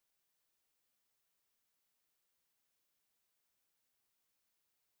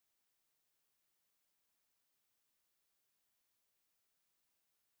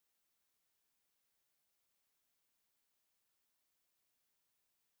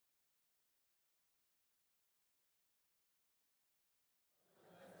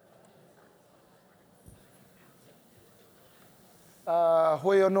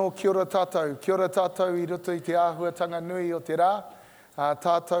Hoi anō, kia ora tātou. Kia ora tātou I roto I te āhuatanga nui o te rā.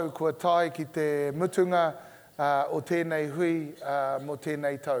 Tātou kua tai ki te mutunga o tēnei hui mo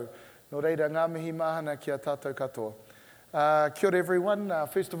tēnei tau. Nō reira, ngā mihi mahana kia tātou katoa. Kia ora everyone.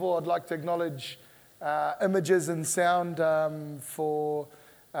 First of all, I'd like to acknowledge Images and Sound for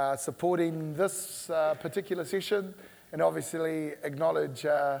supporting this particular session, and obviously acknowledge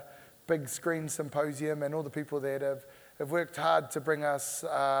Big Screen Symposium and all the people that have worked hard to bring us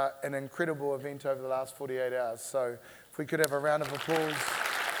an incredible event over the last 48 hours. So if we could have a round of applause.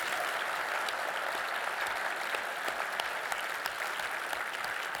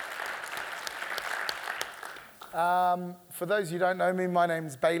 For those who don't know me, my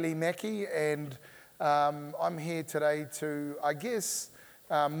name's Bailey Mackey, and I'm here today to, I guess,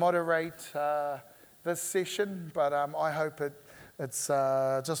 moderate this session, but I hope it's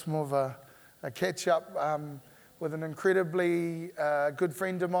just more of a catch-up with an incredibly good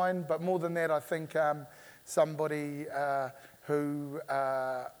friend of mine, but more than that, I think somebody who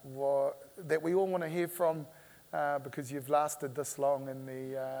that we all want to hear from because you've lasted this long in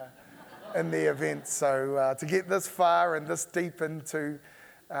the event. So to get this far and this deep into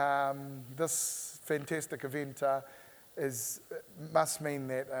this fantastic event must mean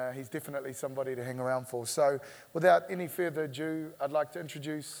that he's definitely somebody to hang around for. So without any further ado, I'd like to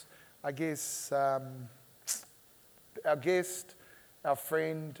introduce, I guess, our guest, our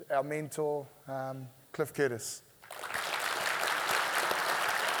friend, our mentor, Cliff Curtis.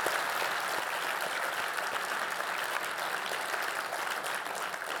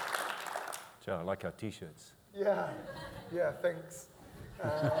 Joe, I like our t-shirts. Yeah, thanks.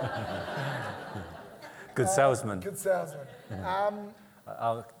 Good salesman. Good salesman.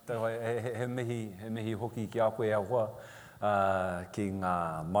 He mihi hoki ki a koe a hoa, ki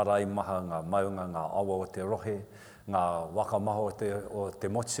ngā marae maha, ngā maunga, ngā awa o te rohe, ngā waka maha o te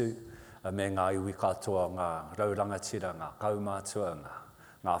motu, me ngā iwi katoa, ngā raurangatira, ngā kaumātua,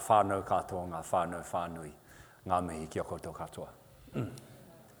 ngā whānau katoa, ngā whānau whānui, ngā mihi ki a koutou katoa.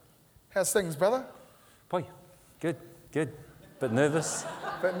 How's things, brother? Poi, good. Bit nervous.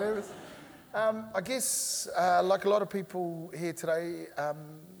 I guess, like a lot of people here today,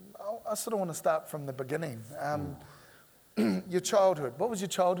 I sort of want to start from the beginning. Your childhood. What was your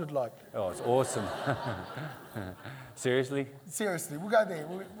childhood like? Oh, it's awesome. Seriously? Seriously, we'll go there.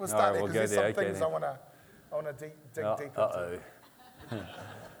 We'll start there because there's some things I want to dig deep into.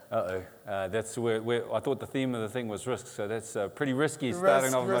 That's where I thought the theme of the thing was risk, so that's pretty risky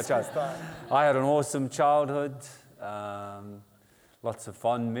starting off my childhood. I had an awesome childhood, lots of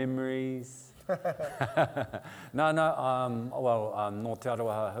fond memories. No, no Te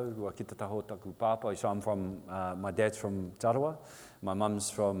Arawa hau, ua ki te taho taku pāpa. So I'm from, my dad's from Te Arawa, my mum's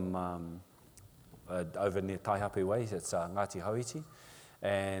from over near Taihape Way, it's Ngāti Hauiti.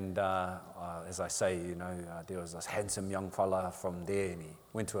 And as I say, there was this handsome young fella from there, and he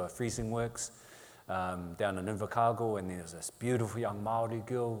went to a freezing works down in Invercargill, and there was this beautiful young Māori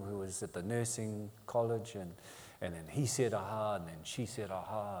girl who was at the nursing college, and then he said aha, and then she said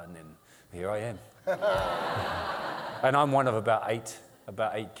aha, and then here I am. And I'm one of about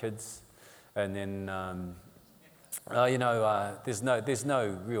eight kids, and then there's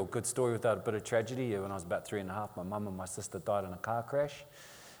no real good story without a bit of tragedy. When I was about 3.5, my mum and my sister died in a car crash,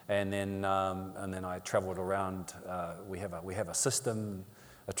 and then I travelled around. We have a system,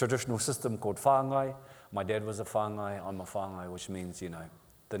 a traditional system called whāngai. My dad was a whāngai. I'm a whāngai, which means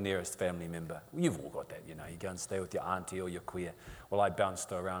the nearest family member. You've all got that, you go and stay with your auntie or your kuia. Well, I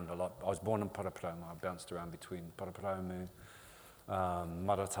bounced around a lot. I was born in Paraparaumu. I bounced around between Paraparaumu,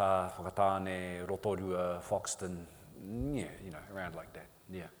 Marata, Whakatane, Rotorua, Foxton, around like that,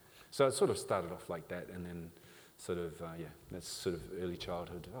 yeah. So it sort of started off like that, and then sort of, that's sort of early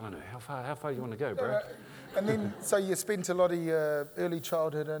childhood. I don't know, how far do you want to go, bro? And then, so you spent a lot of your early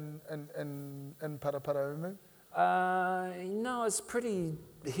childhood in Paraparaumu? No, it's pretty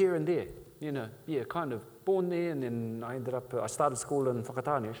here and there, kind of born there, and then I started school in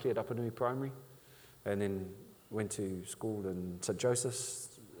Whakatane, actually, at Apanui Primary, and then went to school in St.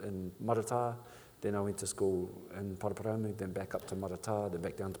 Joseph's in Marata. Then I went to school in Paraparaumu, then back up to Marata, then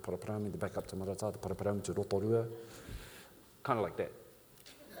back down to Paraparaumu, then back up to Marata, to Paraparaumu to Rotorua. Kind of like that.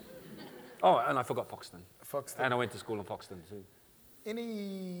 Oh, and I forgot Foxton. And I went to school in Foxton too.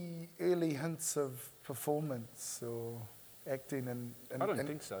 Any early hints of performance or acting? I don't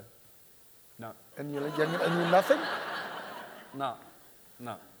think so. No. And you nothing? No.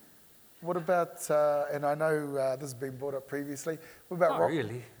 What about, and I know this has been brought up previously, what about rock?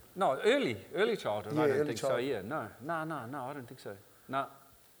 Really? No, early childhood, yeah, I don't think so, yeah. No, I don't think so. No.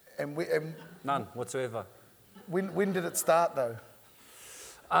 And none whatsoever. When did it start though?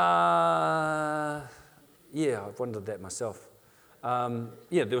 Yeah, I've wondered that myself.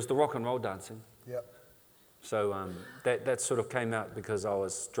 Yeah, there was the rock and roll dancing. Yep. So that sort of came out because I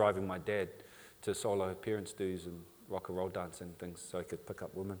was driving my dad to solo appearance dues and rock and roll dancing and things so he could pick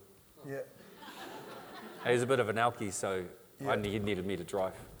up women. Yeah. He was a bit of an alkie, so Yeah. he needed me to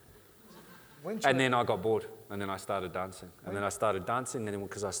drive. When And then I got bored, and then I started dancing. And then I started dancing, and then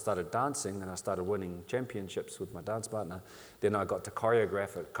because I started dancing and I started winning championships with my dance partner, then I got to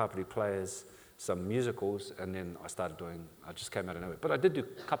choreograph at Kapiti Players, some musicals, and then I just came out of nowhere. But I did do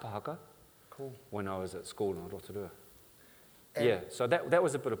kapahaka Cool. when I was at school in Rotorua. And Yeah, so that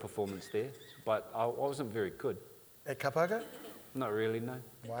was a bit of performance there, but I wasn't very good. At Kapaka? Not really, no.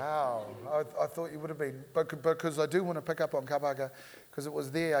 Wow. I thought you would have been. Because I do want to pick up on Kapaka, because it was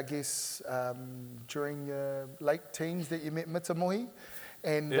there, I guess, during your late teens that you met Mita Mohi.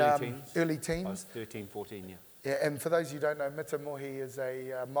 And, early teens. I was 13, 14, yeah. Yeah, and for those who don't know, Mita Mohi is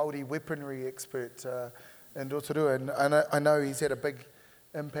a Māori weaponry expert in Rotorua, and I know he's had a big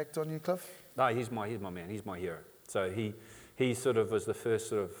impact on you, Cliff. No, he's my man. He's my hero. So he sort of was the first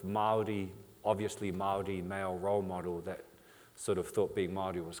sort of Māori, obviously Māori male role model that sort of thought being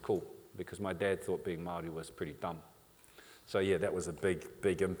Māori was cool, because my dad thought being Māori was pretty dumb. So yeah, that was a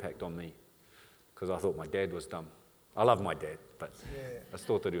big impact on me, because I thought my dad was dumb. I love my dad, but Yeah. I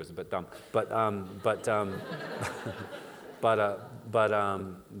still thought he was a bit dumb. But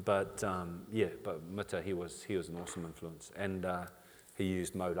Mita, he was an awesome influence, and he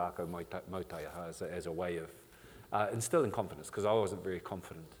used Maurako Mautaiaha as a way of instilling confidence, because I wasn't very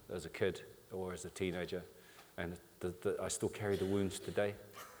confident as a kid or as a teenager, and I still carry the wounds today.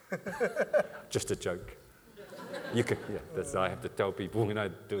 Just a joke. I have to tell people when I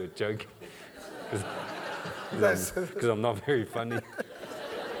do a joke, because I'm not very funny.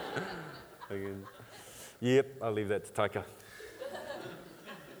 Again. Yep, I'll leave that to Taika.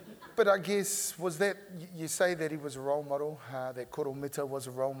 But I guess, was that, you say that he was a role model, that Koro Mita was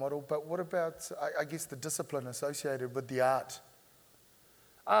a role model, but what about, I guess, the discipline associated with the art?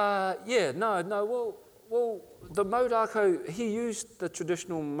 Well, the Maurako, he used the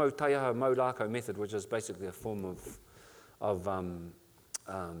traditional Maurako method, which is basically a form of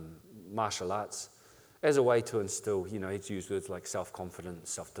martial arts, as a way to instill, he'd use words like self-confidence,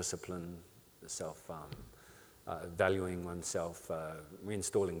 self-discipline, valuing oneself,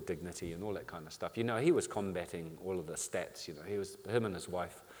 reinstalling dignity and all that kind of stuff. He was combating all of the stats, him and his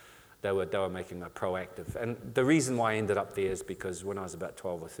wife, they were making a proactive. And the reason why I ended up there is because when I was about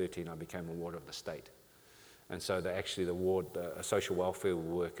 12 or 13, I became a ward of the state. And so the ward, a social welfare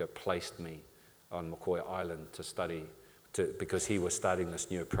worker, placed me on McCoy Island to study, because he was starting this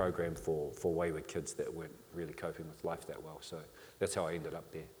new program for wayward kids that weren't really coping with life that well. So that's how I ended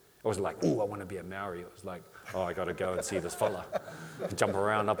up there. I was like, I want to be a Maori. It was like, I got to go and see this fella and jump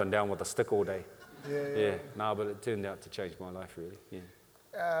around up and down with a stick all day. Yeah. No, but it turned out to change my life, really. Yeah.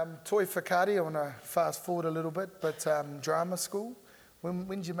 Toi Whakaari, I want to fast forward a little bit, but drama school, when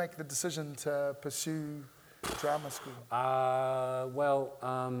did you make the decision to pursue drama school? Well,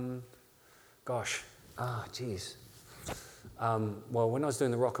 when I was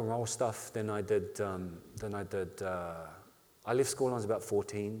doing the rock and roll stuff, I left school when I was about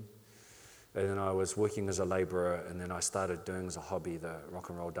 14, and then I was working as a labourer, and then I started doing as a hobby the rock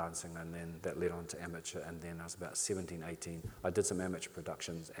and roll dancing, and then that led on to amateur, and then I was about 17, 18. I did some amateur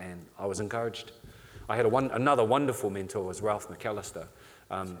productions, and I was encouraged. I had another wonderful mentor, was Ralph McAllister.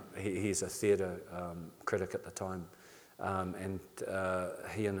 He's a theatre critic at the time, and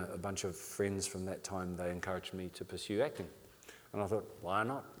he and a bunch of friends from that time, they encouraged me to pursue acting. And I thought, why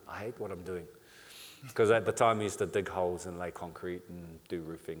not? I hate what I'm doing. Because at the time I used to dig holes and lay concrete and do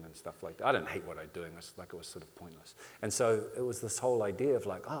roofing and stuff like that. I didn't hate what I was doing, it was sort of pointless. And so it was this whole idea of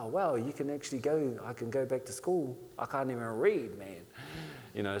like, you can actually go, I can go back to school. I can't even read, man.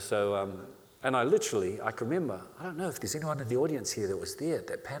 And I can remember, I don't know if there's anyone in the audience here that was there at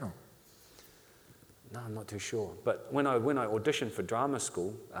that panel. No, I'm not too sure. But when I auditioned for drama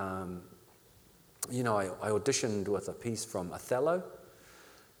school, I auditioned with a piece from Othello.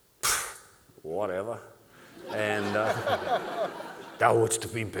 Whatever. And thou wouldst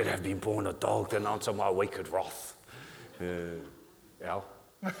have been born a dog to answer my wicked wrath. And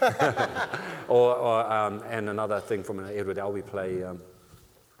another thing from an Edward Albee play.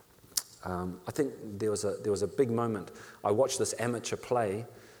 I think there was a big moment. I watched this amateur play.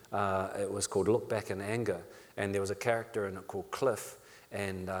 It was called Look Back in Anger, and there was a character in it called Cliff,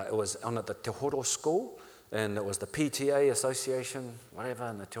 and it was on at the Te Horo School, and it was the PTA Association, whatever,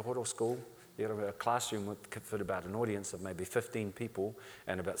 in the Te Horo School. You had a classroom with about an audience of maybe 15 people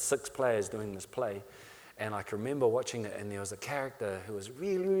and about 6 players doing this play. And I can remember watching it, and there was a character who was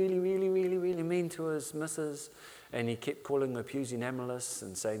really, really, really, really, really mean to his missus, and he kept calling her pusillanimous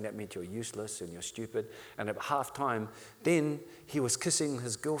and saying that meant you're useless and you're stupid. And at halftime, then he was kissing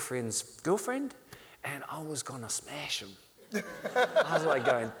his girlfriend's girlfriend, and I was going to smash him. I was like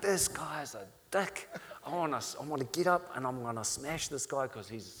going, this guy's a dick. I want to get up and I'm going to smash this guy because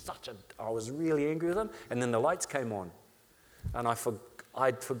he's I was really angry with him. And then the lights came on, and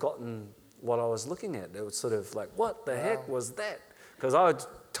I'd forgotten what I was looking at. It was sort of like, what the heck was that? Because I was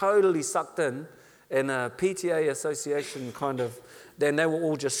totally sucked in a PTA association kind of, then they were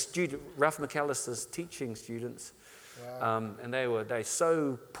all just Ralph McAllister's teaching students. Wow. And they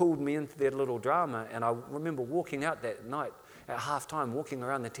so pulled me into their little drama. And I remember walking out that night at halftime, walking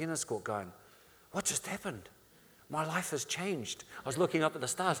around the tennis court going, what just happened? My life has changed. I was looking up at the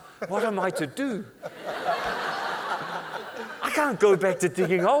stars. What am I to do? I can't go back to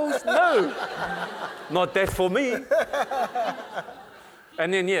digging holes. No, not that for me.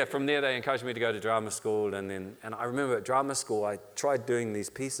 And then, from there they encouraged me to go to drama school. And I remember at drama school I tried doing these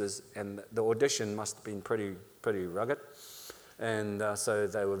pieces, and the audition must have been pretty rugged. And so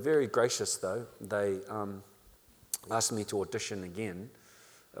they were very gracious, though. They asked me to audition again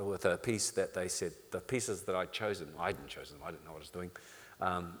with a piece that they said, the pieces that I'd chosen, I hadn't chosen them, I didn't know what I was doing,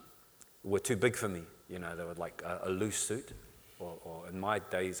 were too big for me. They were like a loose suit, or in my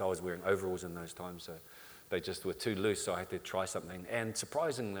days I was wearing overalls in those times, so they just were too loose, so I had to try something. And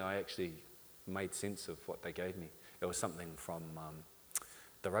surprisingly, I actually made sense of what they gave me. It was something from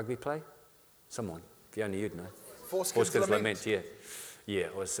the rugby play. Someone, if only you'd know. Forskins Lament. Yeah,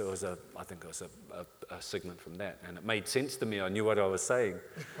 I think it was a segment from that, and it made sense to me. I knew what I was saying.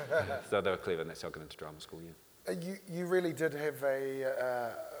 So they were clever, and that's how I got into drama school, You really did have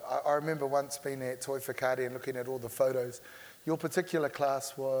I remember once being at Toi Whakaari and looking at all the photos. Your particular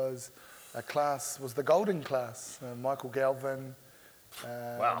class was the golden class. Michael Galvin.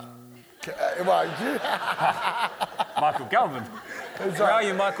 Wow. Michael Galvin. How are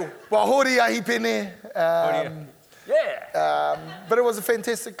you, Michael? Well, Hori ahi pene. But it was a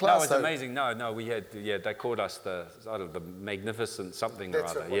fantastic class. No, it was amazing. No, we had, they called us the magnificent something or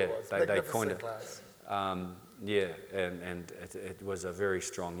other. They coined it. Class. And it was a very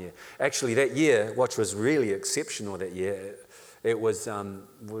strong year. Actually, that year, what was really exceptional that year, it was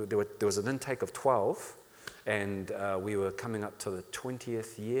there was an intake of 12, and we were coming up to the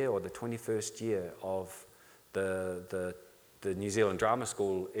 20th year or the 21st year of the New Zealand Drama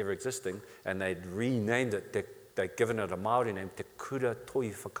School ever existing, and they'd renamed it. They'd given it a Māori name, Te Kura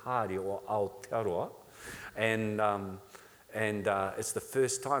Toi Whakaari or Aotearoa, and it's the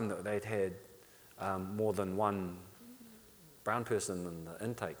first time that they'd had more than one brown person in the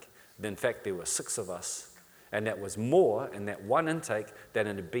intake. In fact, there were 6 of us, and that was more in that one intake than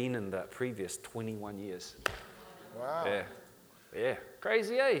it had been in the previous 21 years. Wow. Yeah.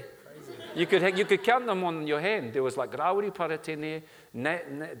 Crazy, eh? Crazy. You could count them on your hand. There was like Rawiri Paratene,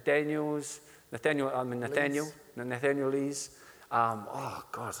 Nathaniel Lees. Oh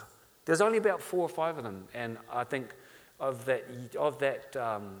God, there's only about 4 or 5 of them, and I think of that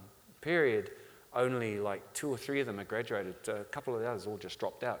period, only like 2 or 3 of them had graduated. A couple of the others all just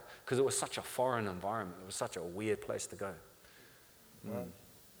dropped out because it was such a foreign environment. It was such a weird place to go. Right.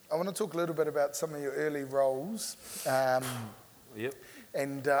 I want to talk a little bit about some of your early roles. Yep.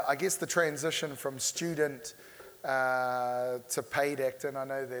 And I guess the transition from student to paid acting. I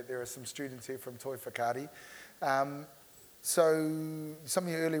know that there are some students here from Toi Whakaari. So some of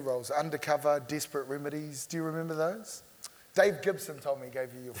your early roles, Undercover, Desperate Remedies, do you remember those? Dave Gibson told me he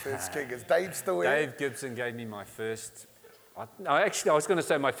gave you your first gig. Is Dave still here? Dave Gibson gave me my first... I was going to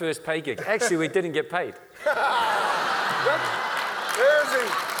say my first pay gig. Actually, we didn't get paid. Where is he?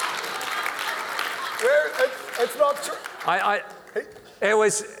 It's not true. I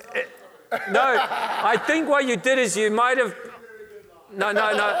think what you did is you might have...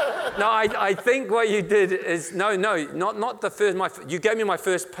 I think what you did is... not the first... You gave me my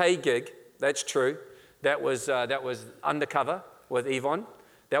first pay gig. That's true. That was Undercover with Yvonne.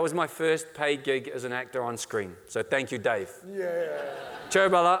 That was my first paid gig as an actor on screen. So thank you, Dave. Yeah.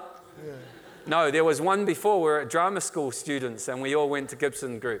 Chobala. Yeah. No, there was one before. We were at drama school students, and we all went to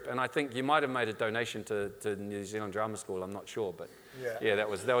Gibson Group. And I think you might have made a donation to New Zealand Drama School. I'm not sure, but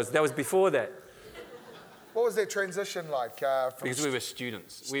that was before that. What was that transition like? Because we were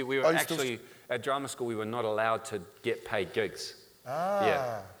students. We were actually at drama school. We were not allowed to get paid gigs.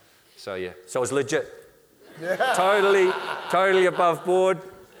 Yeah. So it was legit. Yeah. Totally above board.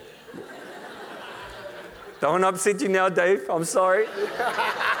 Don't upset you now, Dave. I'm sorry.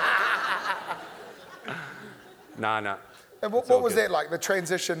 No. And what was that like, the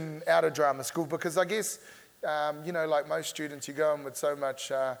transition out of drama school? Because I guess, you know, like most students, you go in with so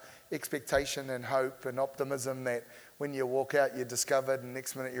much expectation and hope and optimism that when you walk out, you're discovered and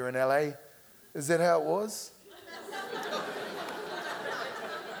next minute you're in LA. Is that how it was?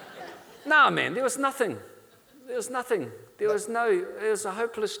 Nah, man, there was nothing. There was nothing. It was a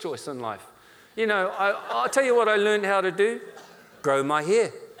hopeless choice in life. You know, I'll tell you what I learned how to do. Grow my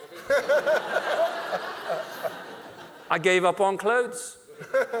hair. I gave up on clothes.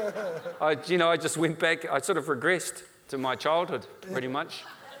 I just went back. I sort of regressed to my childhood, pretty much.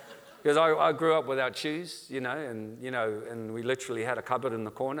 Because I grew up without shoes, and we literally had a cupboard in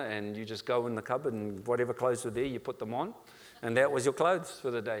the corner, and you just go in the cupboard, and whatever clothes were there, you put them on, and that was your clothes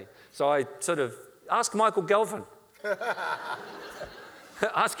for the day. So I sort of asked Michael Galvin.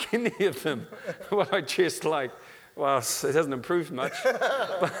 Ask any of them what I dressed like. Well, it hasn't improved much.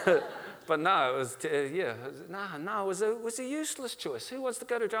 But no, it was, it was a useless choice. Who wants to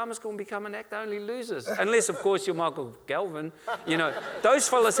go to drama school and become an actor? Only losers. Unless, of course, you're Michael Galvin. You know, those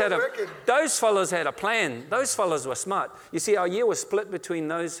fellas had a plan. Those fellas were smart. You see, our year was split between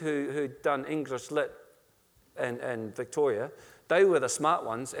those who'd done English Lit and Victoria. They were the smart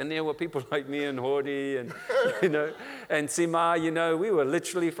ones, and there were people like me and Hordy and, and Sima,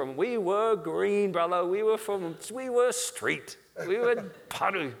 we were green, brother. We were street. We were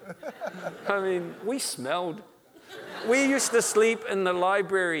paru. I mean, we smelled. We used to sleep in the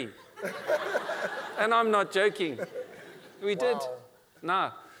library. And I'm not joking. We did.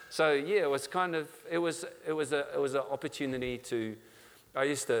 No. So yeah, it was an opportunity to,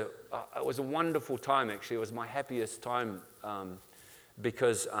 it was a wonderful time actually. It was my happiest time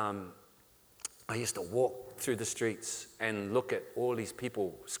because I used to walk through the streets and look at all these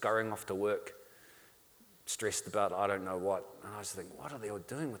people scurrying off to work, stressed about I don't know what. And I was thinking, what are they all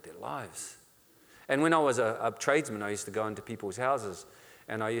doing with their lives? And when I was a tradesman, I used to go into people's houses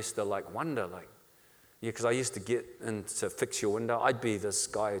and I used to wonder, because I used to get in to fix your window. I'd be this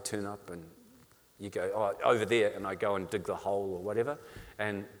guy who turn up and you go, oh, over there, and I go and dig the hole or whatever.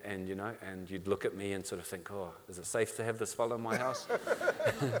 And you'd look at me and sort of think, oh, is it safe to have this fella in my house?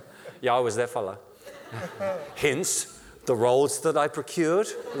 Yeah, I was that fella. Hence, the roles that I procured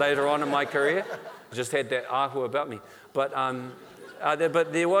later on in my career. Just had that ahu about me. But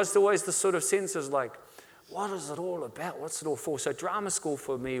there was always this sort of sense of what is it all about? What's it all for? So drama school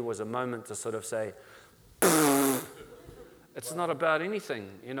for me was a moment to sort of say, it's not about anything.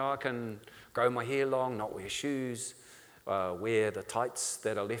 I can grow my hair long, not wear shoes, wear the tights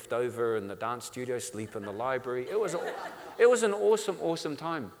that are left over in the dance studio, sleep in the library. It was an awesome, awesome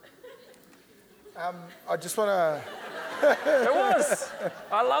time. I just want to... It was.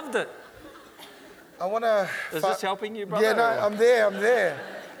 I loved it. I want to... Is this helping you, brother? Yeah, no, I'm there.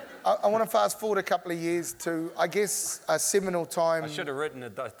 I want to fast forward a couple of years to, I guess, a seminal time... I should have written a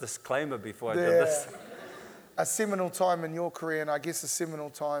disclaimer before I did this. A seminal time in your career, and I guess a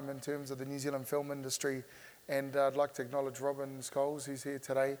seminal time in terms of the New Zealand film industry. And I'd like to acknowledge Robin Scholes, who's here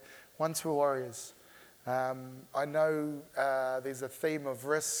today. Once Were Warriors. I know there's a theme of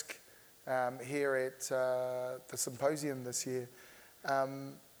risk here at the symposium this year.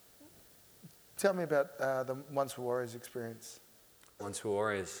 Tell me about the Once Were Warriors experience. Once Were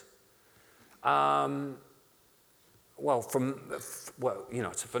Warriors. It's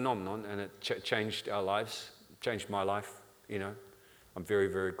a phenomenon, and it changed our lives, changed my life. I'm very,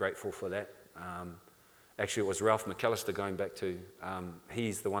 very grateful for that. Actually, it was Ralph McAllister going back to.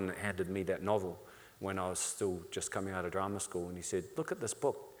 He's the one that handed me that novel when I was still just coming out of drama school, and he said, "Look at this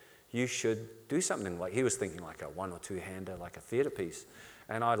book. You should do something like." He was thinking like a 1 or 2 hander, like a theatre piece.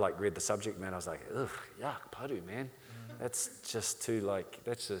 And I read the subject matter. I was like, ugh, yuck, paru, man. That's just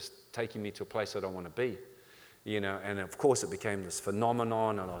that's just taking me to a place I don't want to be, And of course, it became this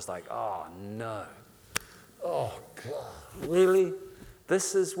phenomenon, and I was like, oh no, oh God, really?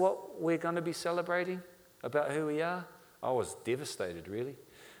 This is what we're going to be celebrating about who we are? I was devastated, really,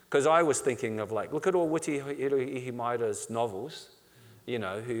 because I was thinking of look at all Witi Ihimaida's novels.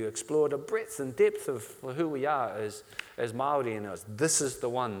 Who explored a breadth and depth of who we are as Māori, and this is the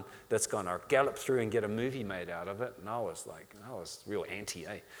one that's going to gallop through and get a movie made out of it. And I was real anti,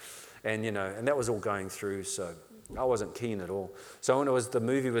 and and that was all going through, so I wasn't keen at all. So when the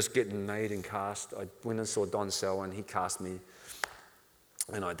movie was getting made and cast, I went and saw Don Selwyn. He cast me,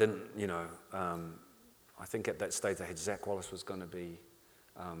 and I didn't, I think at that stage I had Zach Wallace was going to be,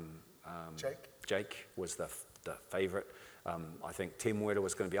 Jake was the favourite. I think Tim Weta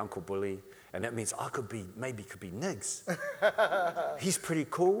was going to be Uncle Bully, and that means I could be Niggs. He's pretty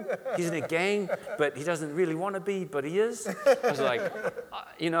cool. He's in a gang, but he doesn't really want to be, but he is. I was like,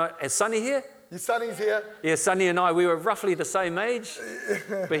 is Sonny here? Your sonny's here. Yeah, Sonny and I, we were roughly the same age,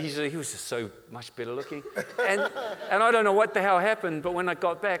 but he was just so much better looking. And I don't know what the hell happened, but when I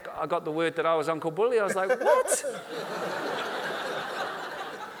got back, I got the word that I was Uncle Bully. I was like, what?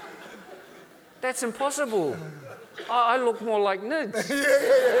 That's impossible. I look more like Nids.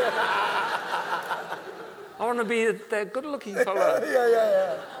 I want to be that good-looking fella.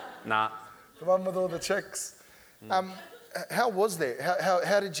 Yeah. Nah. The one with all the chicks. How was that?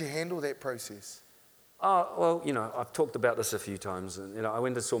 How did you handle that process? Well, I've talked about this a few times. And, I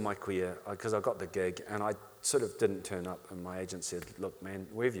went and saw my queer because I got the gig and I sort of didn't turn up. And my agent said, look, man,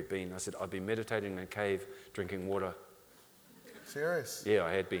 where have you been? I said, I've been meditating in a cave, drinking water. Serious? Yeah,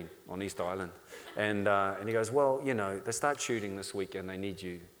 I had been on East Island. And he goes, well, they start shooting this week and they need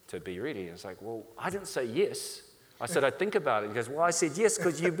you to be ready. And it's like, well, I didn't say yes. I said, I'd think about it. He goes, well, I said yes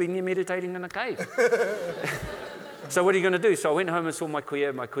because you've been meditating in a cave. So what are you going to do? So I went home and saw my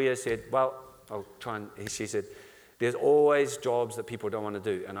queer. My queer said, well, I'll try and, she said, there's always jobs that people don't want to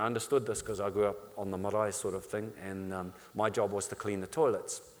do. And I understood this because I grew up on the marae sort of thing. And my job was to clean the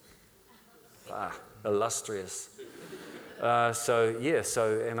toilets. Illustrious.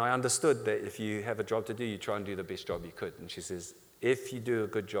 And I understood that if you have a job to do, you try and do the best job you could. And she says, if you do a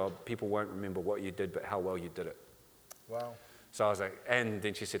good job, people won't remember what you did, but how well you did it. Wow. So I was like, and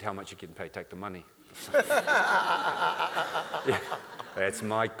then she said, how much you getting paid? Take the money. Yeah, that's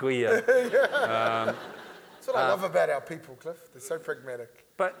my queer. That's what I love about our people, Cliff. They're so pragmatic.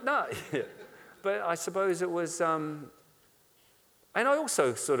 But no, yeah. But I suppose it was, and I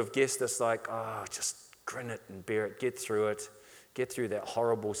also sort of guessed this like, just grin it and bear it, get through it, get through that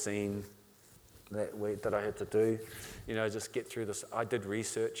horrible scene that I had to do, just get through this. I did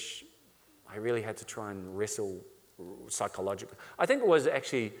research. I really had to try and wrestle psychologically. I think it was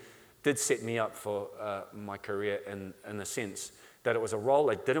actually did set me up for my career in the sense that it was a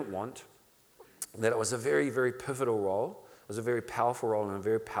role I didn't want, that it was a very, very pivotal role. It was a very powerful role in a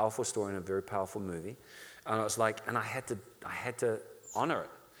very powerful story in a very powerful movie. And I was like, and I had to honor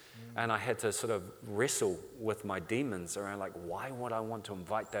it. And I had to sort of wrestle with my demons around like, why would I want to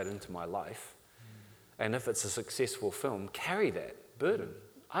invite that into my life? And if it's a successful film, carry that burden.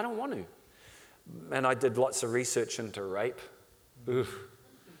 I don't want to. And I did lots of research into rape. Oof.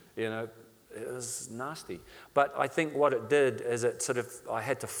 It was nasty. But I think what it did is I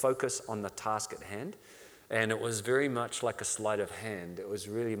had to focus on the task at hand. And it was very much like a sleight of hand. It was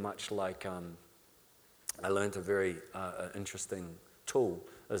really much like, I learned a very interesting tool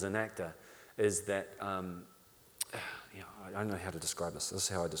as an actor, is that, I don't know how to describe this. This is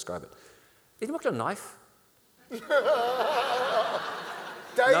how I describe it. Have you looked at a knife? Dave?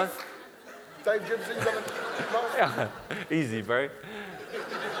 No? Dave Gibson, you got a knife? Yeah. Easy, bro.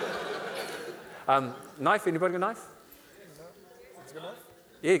 Knife, anybody got a knife? It's a good knife?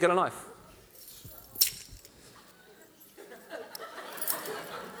 Yeah, you got a knife.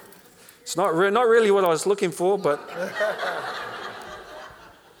 It's not really what I was looking for, but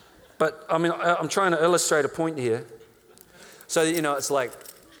I mean, I'm trying to illustrate a point here. So, it's like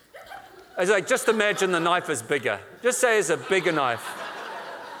just imagine the knife is bigger. Just say it's a bigger knife.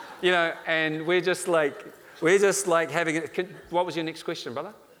 And we're just like having it. What was your next question,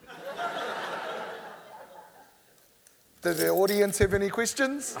 brother? Does the audience have any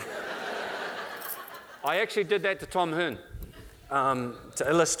questions? I actually did that to Tom Hearn to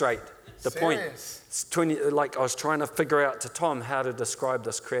illustrate the point. It's I was trying to figure out to Tom how to describe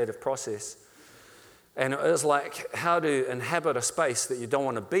this creative process. And it was like how to inhabit a space that you don't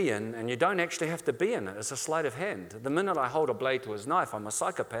want to be in, and you don't actually have to be in it. It's a sleight of hand. The minute I hold a blade to his knife, I'm a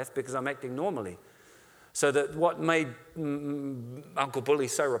psychopath because I'm acting normally. So that what made Uncle Bully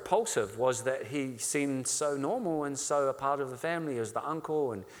so repulsive was that he seemed so normal and so a part of the family as the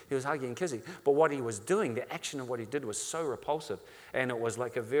uncle, and he was hugging and kissing. But what he was doing, the action of what he did was so repulsive. And it was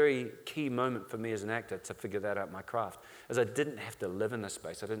like a very key moment for me as an actor to figure that out my craft, as I didn't have to live in the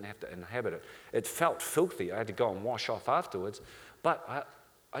space. I didn't have to inhabit it. It felt filthy. I had to go and wash off afterwards. But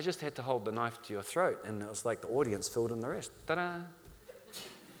I just had to hold the knife to your throat, and it was like the audience filled in the rest. Ta-da!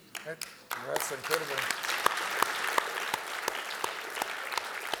 That's incredible.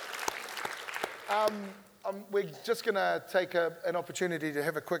 We're just going to take an opportunity to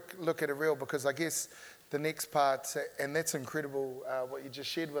have a quick look at a reel, because I guess the next part, and that's incredible what you just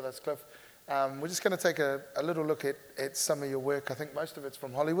shared with us, Cliff. We're just going to take a little look at some of your work. I think most of it's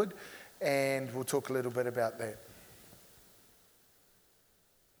from Hollywood, and we'll talk a little bit about that.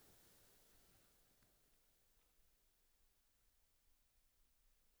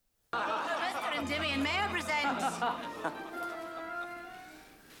 Mr. and Damien, may I present...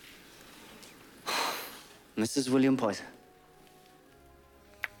 Mrs. William Poyser.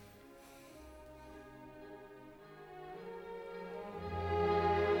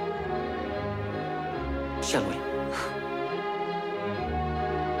 shall we?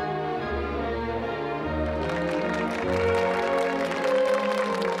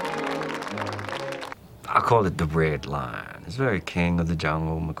 I call it the red line. It's very king of the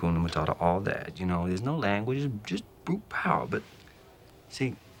jungle, Hakuna Matata, all that. You know, there's no language, just brute power. But,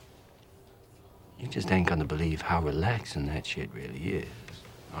 see, you just ain't gonna believe how relaxing that shit really is,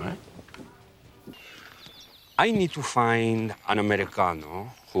 all right? I need to find an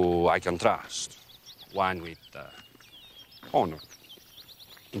Americano who I can trust. One with honor,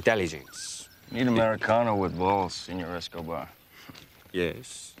 intelligence. Need Americano with balls, Senor Escobar.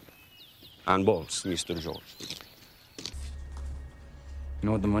 Yes. And balls, Mr. George. You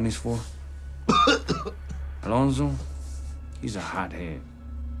know what the money's for? Alonzo, he's a hothead.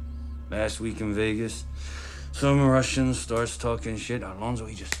 Last week in Vegas, some Russian starts talking shit. Alonzo,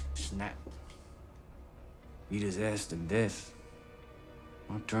 he just snapped. Beat his ass to death.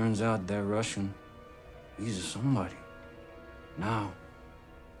 Well, it turns out that Russian, he's a somebody. Now,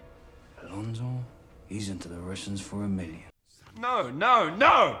 Alonzo, he's into the Russians for $1 million. No, no,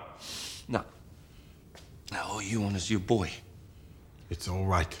 no! No. Now, all you want is your boy. It's all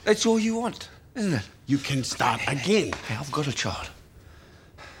right. That's all you want, isn't it? You can start again. Hey, I've got a child.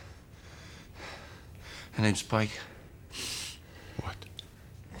 Her name's Spike. What?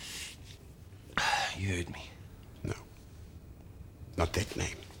 You heard me. No. Not that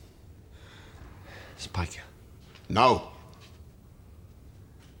name. Spike. No.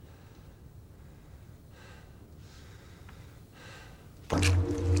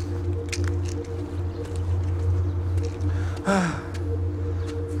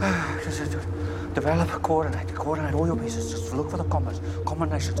 Develop, coordinate all your pieces. Just look for the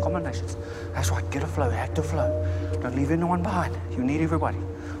combinations. That's right, get a flow, active flow. Don't leave anyone behind. You need everybody. You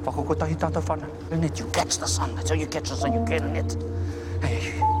catch the sun. That's how you catch the sun. You get in it.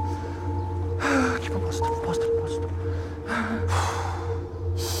 Hey. Keep it positive.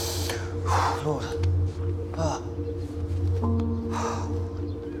 Lord.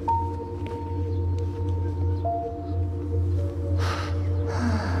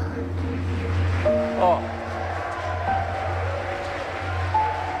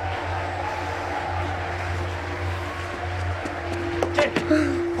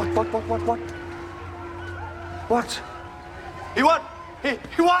 What? He won!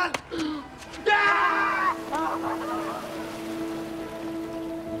 He won! Yeah!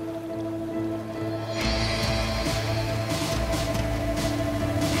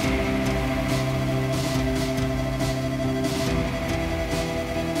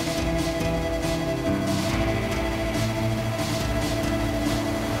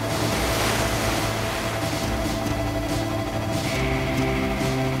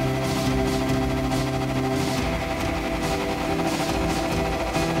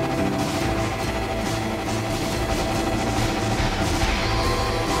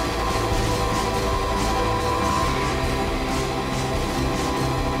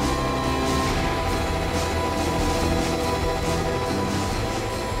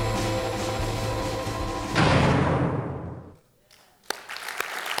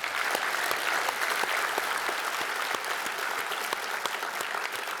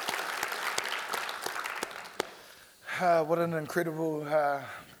 What an incredible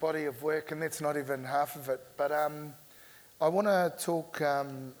body of work, and that's not even half of it. But I want to talk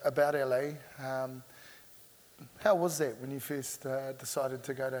about LA. How was that when you first decided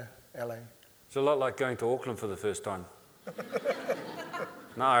to go to LA? It's a lot like going to Auckland for the first time.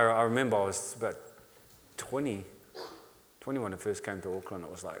 No, I remember I was about 20 when I first came to Auckland.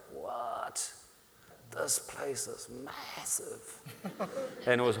 It was like, what? This place is massive.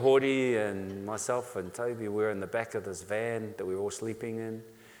 And it was Horty and myself and Toby, we were in the back of this van that we were all sleeping in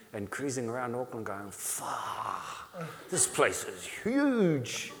and cruising around Auckland going, fuck, this place is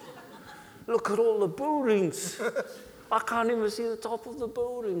huge. Look at all the buildings. I can't even see the top of the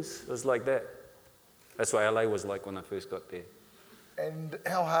buildings. It was like that. That's what LA was like when I first got there. And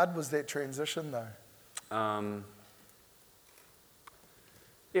how hard was that transition though?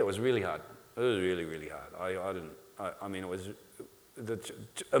 Yeah, it was really hard. It was really, really hard. I mean, it was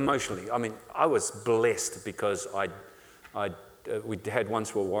emotionally. I mean, I was blessed because we had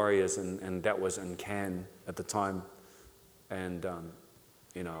Once Were Warriors, and that was in Cannes at the time, and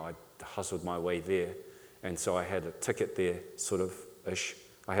you know, I hustled my way there, and so I had a ticket there, sort of ish.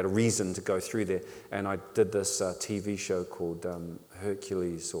 I had a reason to go through there, and I did this TV show called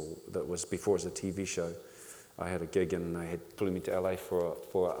Hercules, or that was before it was a TV show. I had a gig, and they had flew me to LA for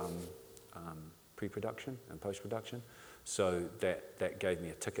pre-production and post-production, so that gave me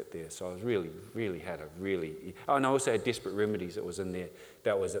a ticket there. So I was really had a really. Oh, and I also had Desperate Remedies that was in there.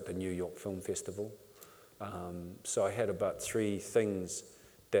 That was at the New York Film Festival, So I had about 3 things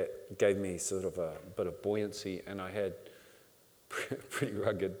that gave me sort of a bit of buoyancy, and I had pretty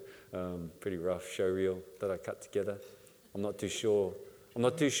rugged, pretty rough showreel that I cut together. I'm not too sure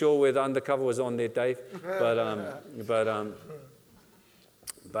where the undercover was on there, Dave,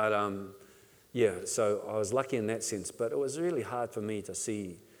 yeah, so I was lucky in that sense, but it was really hard for me to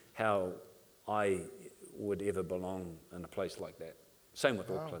see how I would ever belong in a place like that. Same with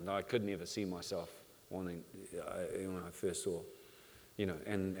Auckland. I couldn't ever see myself wanting, when I first saw,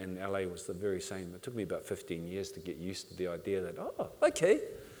 and LA was the very same. It took me about 15 years to get used to the idea that, okay,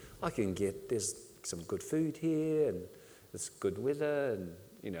 there's some good food here, and it's good weather, and,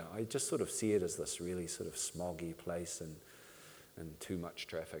 I just sort of see it as this really sort of smoggy place and too much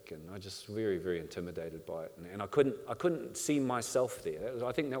traffic, and I just very, very intimidated by it, and I couldn't see myself there.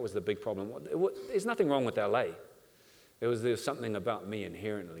 I think that was the big problem. There's nothing wrong with LA. There's something about me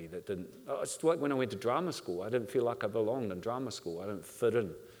inherently that didn't. It's like when I went to drama school. I didn't feel like I belonged in drama school. I didn't fit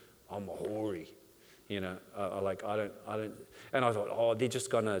in. I'm a hoary, I don't. And I thought, they're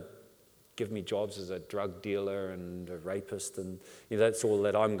just gonna give me jobs as a drug dealer and a rapist, and that's all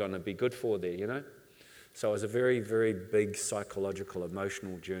that I'm gonna be good for there, So it was a very, very big psychological,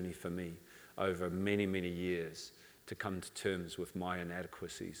 emotional journey for me over many, many years to come to terms with my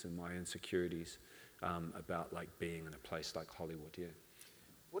inadequacies and my insecurities about being in a place like Hollywood. Yeah.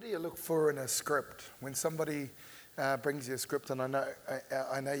 What do you look for in a script when somebody brings you a script? And I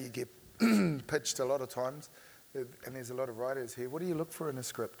know you get pitched a lot of times, and there's a lot of writers here. What do you look for in a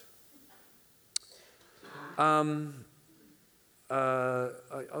script? I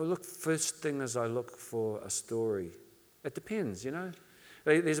look, first thing is I look for a story. It depends,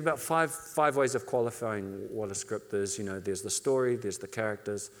 There's about five ways of qualifying what a script is. There's the story, there's the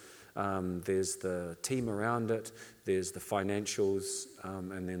characters, there's the team around it, there's the financials,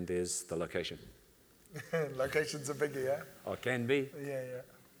 and then there's the location. Location's a biggie, yeah? Oh, it can be. Yeah.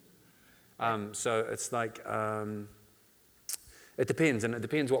 So it's like, it depends, and it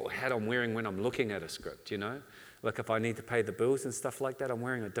depends what hat I'm wearing when I'm looking at a script, Like if I need to pay the bills and stuff like that, I'm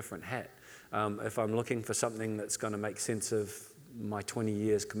wearing a different hat. If I'm looking for something that's going to make sense of my 20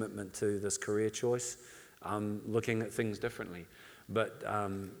 years commitment to this career choice, I'm looking at things differently. But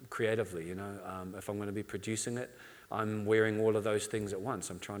creatively, if I'm going to be producing it, I'm wearing all of those things at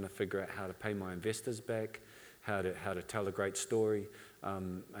once. I'm trying to figure out how to pay my investors back, how to tell a great story,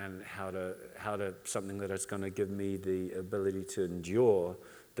 and how to something that is going to give me the ability to endure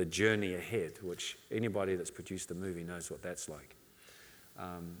the journey ahead, which anybody that's produced a movie knows what that's like.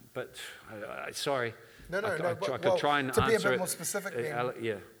 But sorry, I could try and to answer be a bit it, more specific, then,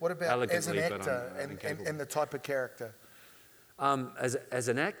 yeah, what about as an elegantly, actor and the type of character? As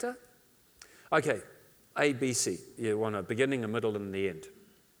an actor, okay, A, B, C. You want a beginning, a middle, and the end.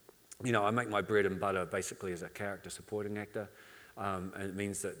 I make my bread and butter basically as a character supporting actor. And it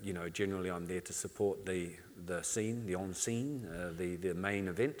means that, generally I'm there to support the scene, the on-scene, the main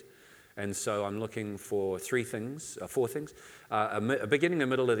event. And so I'm looking for 4 things, a beginning, a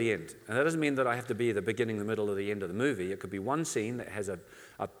middle, and the end. And that doesn't mean that I have to be the beginning, the middle, or the end of the movie. It could be one scene that has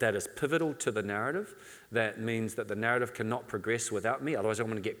that is pivotal to the narrative. That means that the narrative cannot progress without me. Otherwise I'm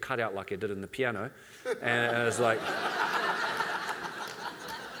going to get cut out like I did in the piano. And it's like...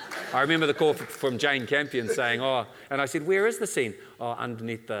 I remember the call from Jane Campion saying, and I said, where is the scene?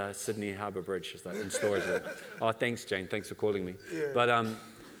 Underneath the Sydney Harbour Bridge, in storage. Thanks, Jane, thanks for calling me. Yeah. But,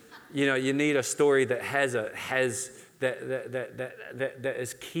 you need a story that that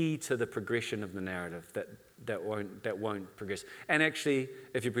is key to the progression of the narrative, that won't progress. And actually,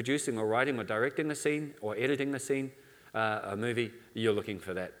 if you're producing or writing or directing a scene or editing a scene, a movie, you're looking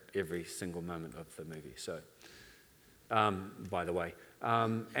for that every single moment of the movie. So, by the way.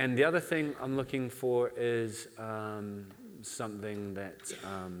 And the other thing I'm looking for is something that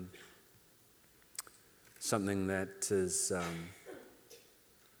is,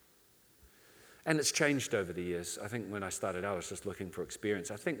 and it's changed over the years. I think when I started out, I was just looking for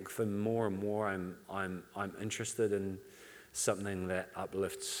experience. I think for more and more, I'm interested in something that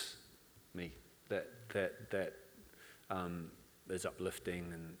uplifts me, that is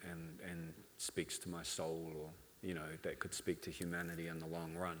uplifting and speaks to my soul, or that could speak to humanity in the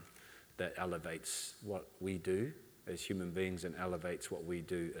long run, that elevates what we do as human beings and elevates what we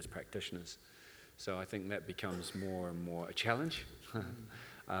do as practitioners. So I think that becomes more and more a challenge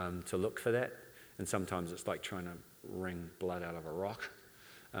to look for that. And sometimes it's like trying to wring blood out of a rock.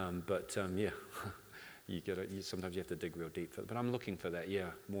 Yeah, sometimes you have to dig real deep for it. But I'm looking for that,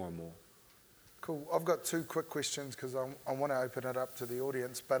 more and more. Cool. I've got 2 quick questions because I want to open it up to the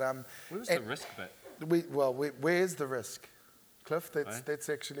audience. But where's the risk bit? Where's the risk? Cliff, that's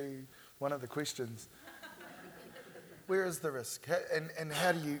actually one of the questions. Where is the risk? And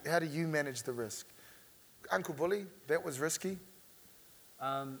how do you manage the risk? Uncle Bully, that was risky.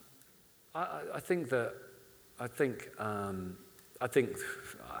 I think,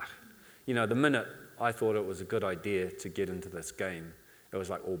 you know, the minute I thought it was a good idea to get into this game, it was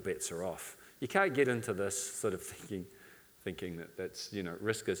like all bets are off. You can't get into this sort of thinking that that's, you know,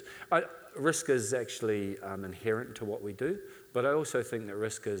 risk is actually inherent to what we do, but I also think that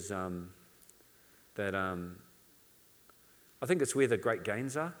risk is I think it's where the great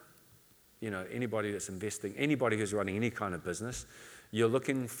gains are. You know, anybody that's investing, anybody who's running any kind of business, you're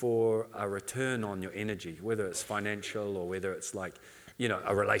looking for a return on your energy, whether it's financial or whether it's like, you know,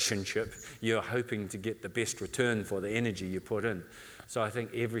 a relationship. You're hoping to get the best return for the energy you put in. So I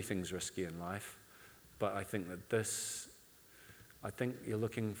think everything's risky in life, but I think that I think you're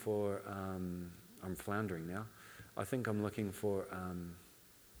looking for, I'm floundering now. I think I'm looking for,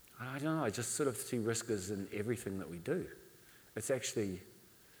 I don't know, I just sort of see risk as in everything that we do. It's actually,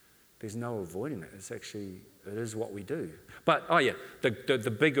 there's no avoiding it. It's actually, it is what we do. But, oh yeah,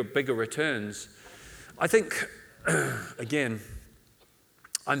 the bigger returns. I think, again,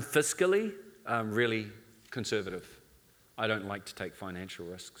 I'm fiscally really conservative. I don't like to take financial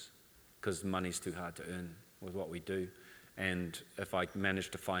risks because money's too hard to earn with what we do. And if I manage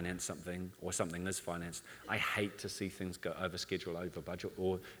to finance something or something is financed, I hate to see things go over schedule, over budget,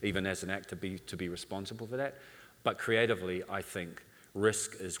 or even as an actor to be responsible for that. But creatively, I think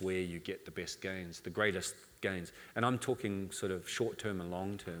risk is where you get the best gains, the greatest gains. And I'm talking sort of short-term and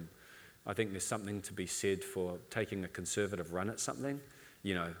long-term. I think there's something to be said for taking a conservative run at something.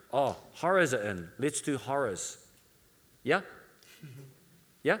 You know, oh, horrors are in. Let's do horrors. Yeah?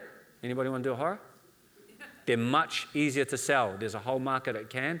 Yeah? Anybody want to do a horror? They're much easier to sell. There's a whole market at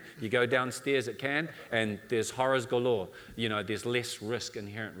Cannes. You go downstairs at Cannes, and there's horrors galore. You know, there's less risk,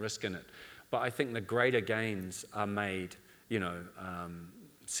 inherent risk in it. But I think the greater gains are made, you know,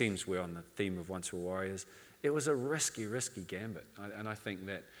 seems we're on the theme of Once Were Warriors. It was a risky gambit. And I think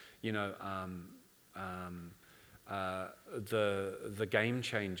that, you know, the game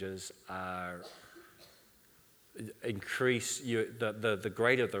changers are increase, the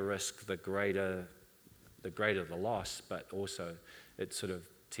greater the risk, the greater the loss, but also it sort of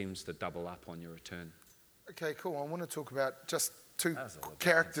tends to double up on your return. Okay, cool. I want to talk about just two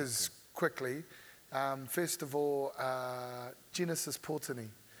characters quickly. First of all, Genesis Portini,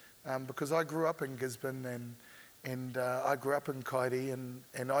 because I grew up in Gisborne and I grew up in Kairi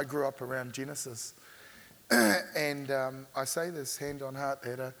and I grew up around Genesis. And I say this hand on heart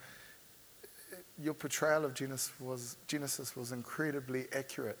that your portrayal of Genesis was incredibly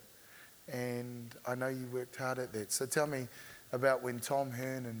accurate. And I know you worked hard at that. So tell me about when Tom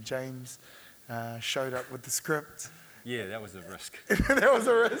Hearn and James showed up with the script. Yeah, that was a risk. That was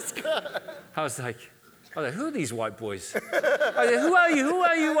a risk. I was like, who are these white boys? Who are you? Who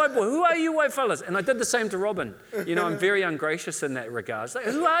are you, white boy? Who are you, white fellas? And I did the same to Robin. You know, I'm very ungracious in that regard. It's like,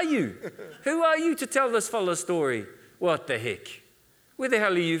 who are you? Who are you to tell this fella's story? What the heck? Where the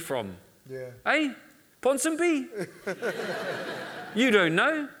hell are you from? Yeah. Hey? Ponsonby? You don't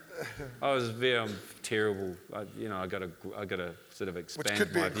know? I was very terrible. I got to sort of expand my view. Which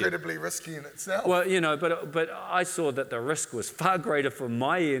could be incredibly risky in itself. Well, you know, but I saw that the risk was far greater from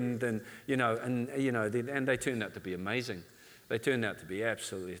my end than, and they turned out to be amazing. They turned out to be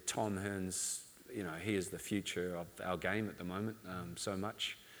absolutely, Tom Hearn's, he is the future of our game at the moment, so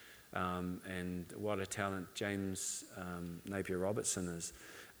much. And what a talent James Napier Robertson is.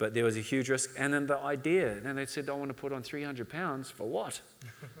 But there was a huge risk. And then the idea, and they said, I want to put on 300 pounds for what?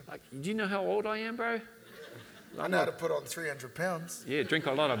 Like, do you know how old I am, bro? I know how to put on 300 pounds. Yeah, drink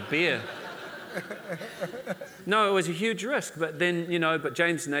a lot of beer. No, it was a huge risk. But then, but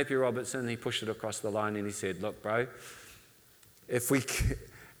James Napier Robertson, he pushed it across the line and he said, look, bro,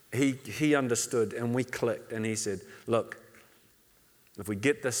 he understood and we clicked and he said, look, if we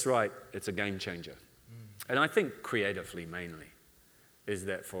get this right, it's a game changer. And I think creatively mainly is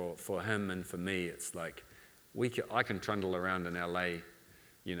that for him and for me, it's like I can trundle around in LA,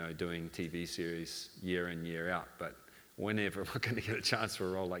 doing TV series year in, year out, but whenever we're going to get a chance for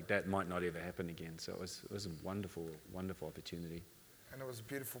a role like that, might not ever happen again. So it was a wonderful, wonderful opportunity. And it was a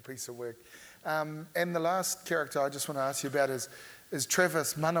beautiful piece of work. And the last character I just want to ask you about is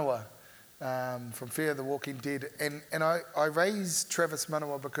Travis Manawa from Fear the Walking Dead. And I raised Travis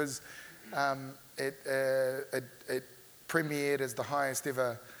Manawa because it premiered as the highest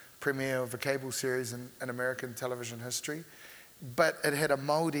ever premiere of a cable series in American television history. But it had a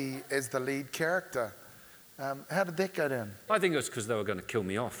Māori as the lead character. How did that go down? I think it was because they were going to kill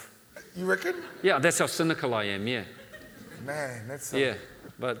me off. You reckon? Yeah, that's how cynical I am, yeah. Man, that's... Yeah,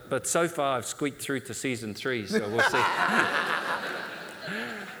 But so far I've squeaked through to season 3, so we'll see.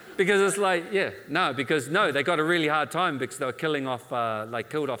 Because it's like, they got a really hard time because they were killing off,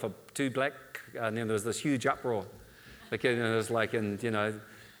 killed off 2 black, and then there was this huge uproar. Because it was like,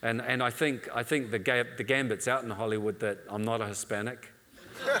 and I think the gambit's out in Hollywood that I'm not a Hispanic.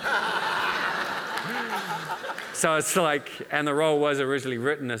 So it's like, and the role was originally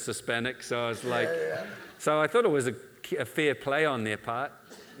written as Hispanic, so it's like, so I thought it was a fair play on their part,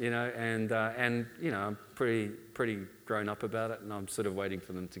 and I'm pretty grown up about it, and I'm sort of waiting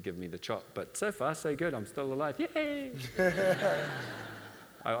for them to give me the chop. But so far, so good. I'm still alive. Yay!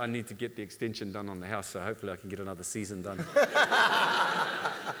 I need to get the extension done on the house, so hopefully I can get another season done.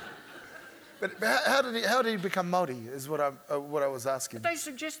 But how did he become Māori, is what I was asking. They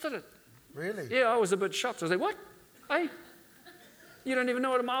suggested it. Really? Yeah, I was a bit shocked. I was like, what? Hey, you don't even know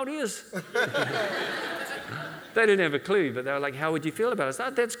what a Māori is. They didn't have a clue, but they were like, how would you feel about it? I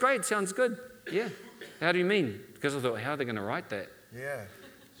said, that's great, sounds good. Yeah. How do you mean? Because I thought, how are they going to write that? Yeah.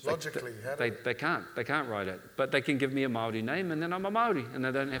 Logically, how do they can't write it. But they can give me a Māori name, and then I'm a Māori, and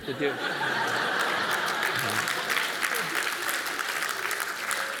they don't have to do it.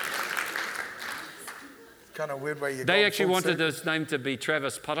 Kind of weird way you. They actually wanted his name to be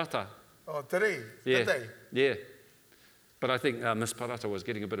Travis Parata. Oh, did he? Yeah. Did they? Yeah. But I think Miss Parata was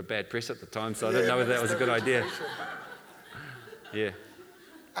getting a bit of bad press at the time, so I didn't know whether that was a good idea. Yeah.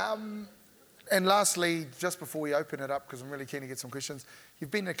 And lastly, just before we open it up, because I'm really keen to get some questions,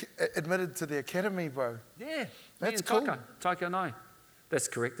 you've been admitted to the Academy, bro. Yeah. That's cool. Taika and I. That's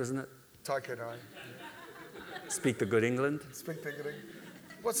correct, isn't it? Taika and I. Speak the good England. Speak the good England.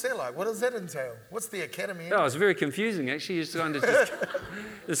 What's that like? What does that entail? What's the Academy? Oh, it's very confusing, actually. You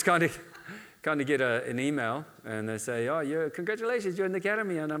just kind of get an email, and they say, oh, congratulations, you're in the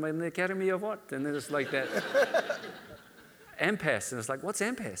Academy. And I'm in the Academy of what? And then it's like that. AMPAS. And it's like, what's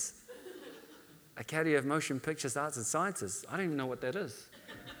AMPAS? Academy of Motion Pictures, Arts and Sciences. I don't even know what that is.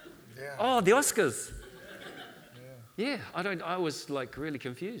 Yeah. Oh, the Oscars. Yeah, I was like really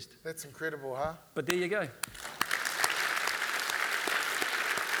confused. That's incredible, huh? But there you go. Get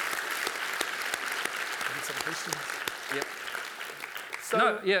some questions. Yep.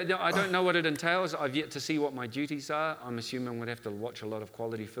 So, I don't know what it entails. I've yet to see what my duties are. I'm assuming I'm going to have to watch a lot of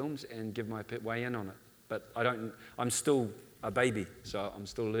quality films and give my way in on it. But I'm still a baby, so I'm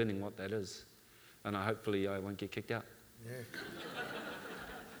still learning what that is. And hopefully I won't get kicked out. Yeah.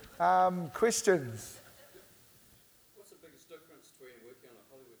 Questions? What's the biggest difference between working on a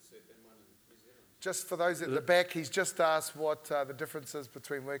Hollywood set and one in New Zealand? Just for those at the back, he's just asked what the difference is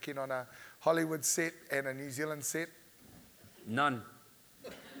between working on a Hollywood set and a New Zealand set. None.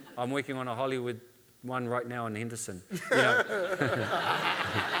 I'm working on a Hollywood one right now in Henderson.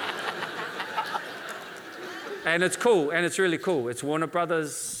 And it's cool, and it's really cool. It's Warner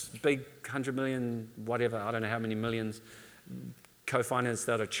Brothers, big 100 million, whatever, I don't know how many millions, co-financed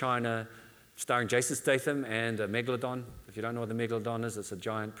out of China, starring Jason Statham and a megalodon. If you don't know what the megalodon is, it's a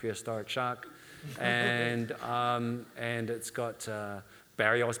giant prehistoric shark. And it's got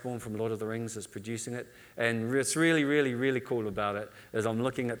Barry Osborne from Lord of the Rings is producing it. And what's really, really, really cool about it is I'm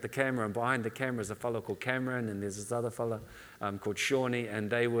looking at the camera, and behind the camera is a fellow called Cameron, and there's this other fellow called Shawnee, and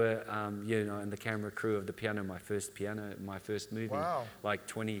they were, in the camera crew of The Piano, my first movie, wow. like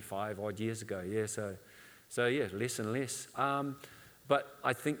 25 odd years ago. Yeah, so yeah, less and less. But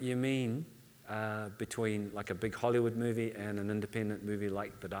I think you mean between like a big Hollywood movie and an independent movie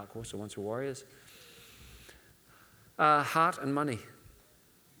like The Dark Horse or Once Were Warriors. Heart and money.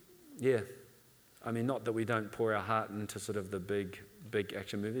 Yeah. I mean, not that we don't pour our heart into sort of the big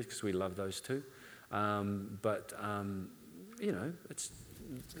action movies, because we love those too. But it's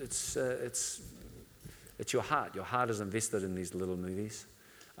your heart. Your heart is invested in these little movies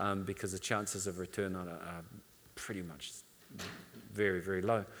because the chances of return on it are pretty much very, very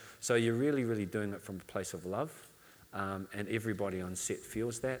low. So you're really, really doing it from a place of love, and everybody on set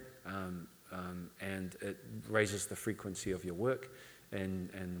feels that, and it raises the frequency of your work.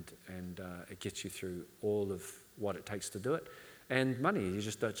 And it gets you through all of what it takes to do it. And money, you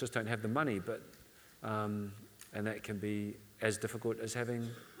just don't have the money, but and that can be as difficult as having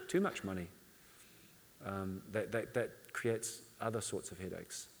too much money. That creates other sorts of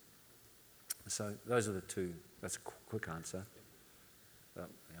headaches. So those are the two. That's a quick answer.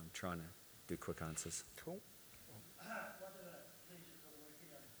 I'm trying to do quick answers. Cool.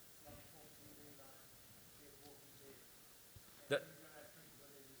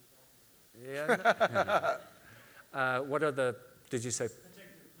 Yeah. What are the, did you say?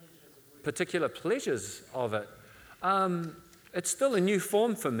 Particular pleasures of it. It's still a new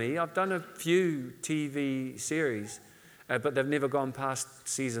form for me. I've done a few TV series, but they've never gone past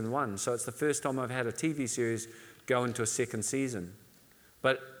season 1. So it's the first time I've had a TV series go into a second season.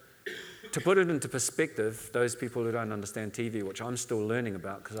 But to put it into perspective, those people who don't understand TV, which I'm still learning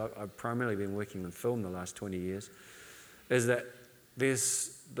about because I've primarily been working in film the last 20 years, is that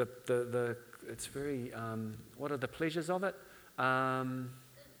there's it's very, what are the pleasures of it?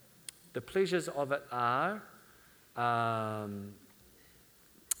 The pleasures of it are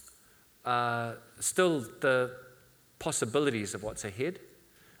still the possibilities of what's ahead,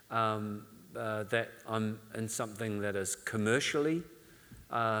 that I'm in something that is commercially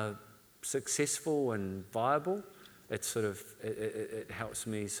successful and viable. It sort of, it helps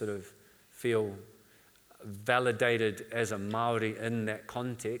me sort of feel validated as a Māori in that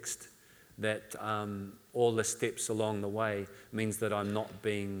context, that all the steps along the way means that I'm not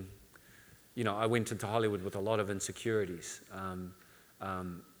being, I went into Hollywood with a lot of insecurities,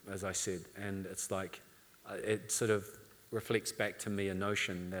 as I said, and it's like, it sort of reflects back to me a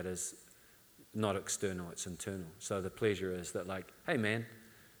notion that is not external, it's internal. So the pleasure is that, like, hey man,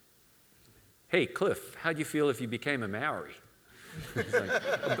 hey Cliff, how'd you feel if you became a Maori? It's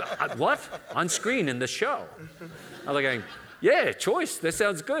like, what? On screen in the show? I'm like going, yeah, choice, that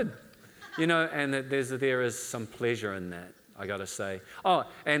sounds good. And that there is some pleasure in that, I gotta say. Oh,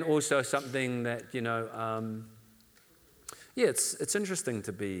 and also something that, it's interesting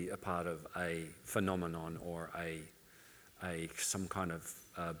to be a part of a phenomenon or some kind of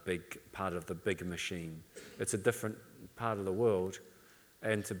big part of the big machine. It's a different part of the world,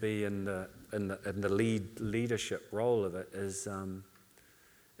 and to be in the leadership role of it is, I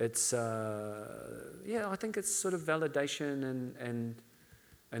think it's sort of validation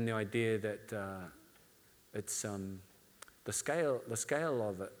and the idea that it's the scale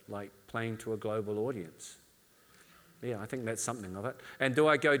of it, like playing to a global audience. Yeah, I think that's something of it. And do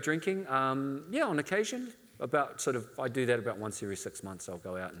I go drinking? Yeah, on occasion. I do that about once every 6 months. I'll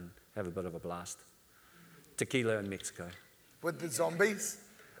go out and have a bit of a blast. Tequila in Mexico. With the zombies?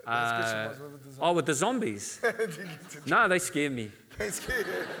 With the zombies? No, they scare me. They scare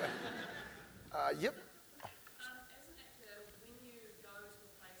you. Yep.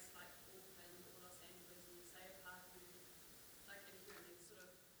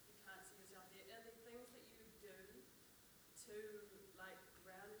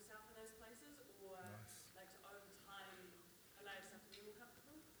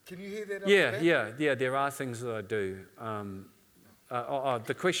 Can you hear that? Yeah. There are things that I do.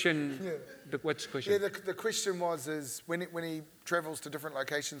 The question. Yeah. Which question? Yeah, the question is when he travels to different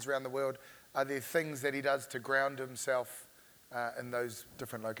locations around the world, are there things that he does to ground himself in those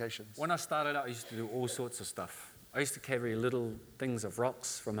different locations? When I started out, I used to do all sorts of stuff. I used to carry little things of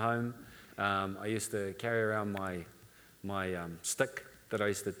rocks from home. I used to carry around my stick that I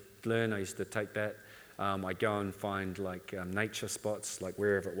used to learn. I used to take that. I'd go and find nature spots, like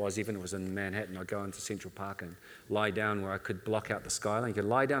wherever it was, even if it was in Manhattan. I'd go into Central Park and lie down where I could block out the skyline. You could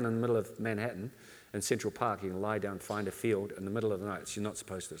lie down in the middle of Manhattan in Central Park. You can lie down, find a field in the middle of the night. You're not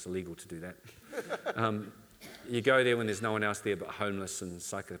supposed to, it's illegal to do that. You go there when there's no one else there but homeless and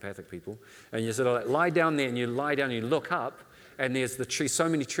psychopathic people. And you sort of lie down there and you lie down and you look up, and there's the tree, so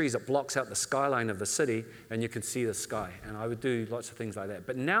many trees it blocks out the skyline of the city, and you can see the sky. And I would do lots of things like that.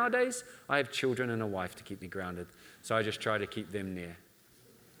 But nowadays, I have children and a wife to keep me grounded, so I just try to keep them near.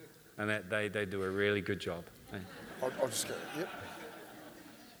 And that they do a really good job. I'll just go, yep.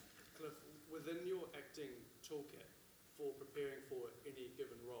 Cliff, within your acting toolkit for preparing for any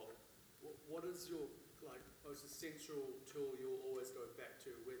given role, what is your most essential tool you'll always go back to,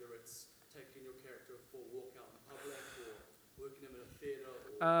 whether it's taking your character for a walk out in public or working him in a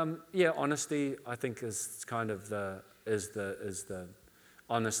theatre? Honesty, I think, is kind of the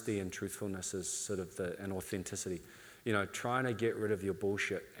honesty and truthfulness is sort of and authenticity. Trying to get rid of your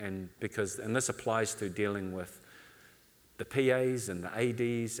bullshit, and this applies to dealing with the PAs and the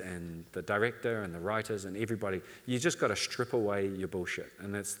ADs and the director and the writers and everybody. You just got to strip away your bullshit,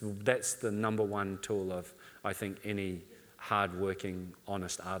 and that's the number one tool of, I think, any hard-working,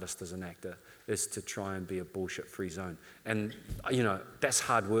 honest artist as an actor, is to try and be a bullshit-free zone. And, that's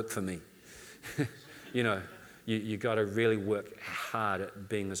hard work for me. You got to really work hard at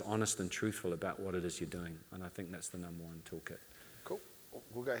being as honest and truthful about what it is you're doing. And I think that's the number one toolkit. Cool.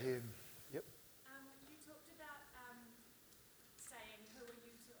 We'll go ahead. Yep. You talked about saying who are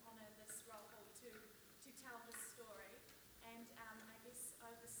you to honour this role or to tell this story. And I guess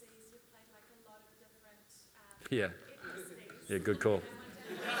overseas you've played a lot of different ethnicities. Yeah, good call.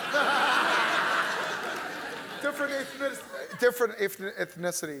 Different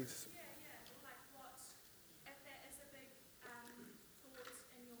ethnicities. What, if that is a big thought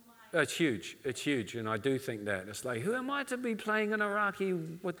in your mind It's huge. It's huge, and I do think that. It's like, who am I to be playing an Iraqi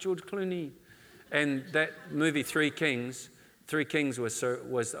with George Clooney? And that movie, Three Kings was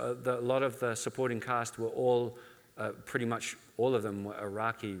a lot of the supporting cast were all, pretty much all of them were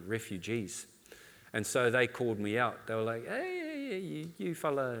Iraqi refugees. And so they called me out. They were like, hey, you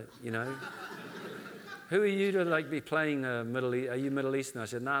fella, you know, who are you to like be playing Middle East? Are you Middle Eastern? I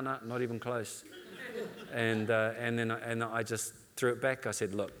said, no, not even close. And then I just threw it back. I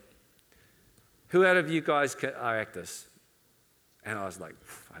said, look, who out of you guys are actors? And I was like,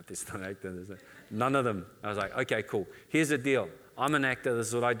 there's not actors. None of them. I was like, okay, cool. Here's the deal. I'm an actor. This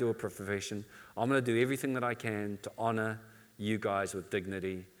is what I do for a profession. I'm going to do everything that I can to honor you guys with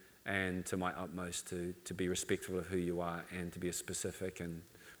dignity and to my utmost to be respectful of who you are and to be as specific and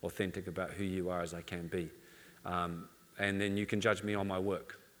authentic about who you are as I can be. And then you can judge me on my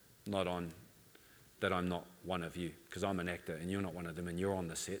work, not on that I'm not one of you, because I'm an actor and you're not one of them and you're on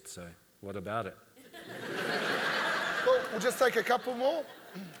the set, so what about it? Well, we'll just take a couple more.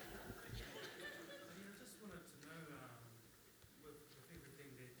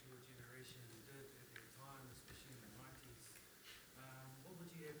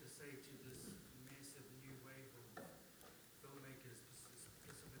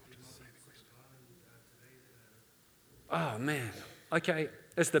 Oh, man. Okay,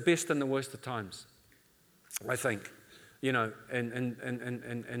 it's the best and the worst of times, I think. You know,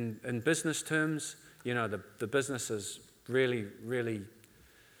 in business terms, you know, the business is really, really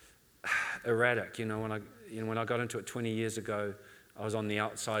erratic. You know, when I got into it 20 years ago, I was on the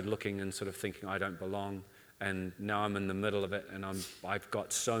outside looking and sort of thinking I don't belong. And now I'm in the middle of it, and I've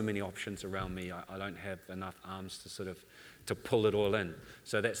got so many options around me. I don't have enough arms to pull it all in.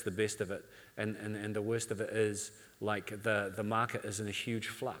 So that's the best of it. And the worst of it is, like, the market is in a huge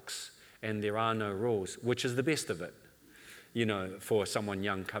flux, and there are no rules, which is the best of it. You know, for someone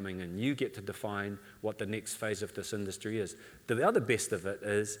young coming in, you get to define what the next phase of this industry is. The other best of it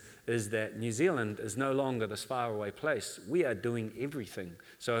is that New Zealand is no longer this faraway place. We are doing everything.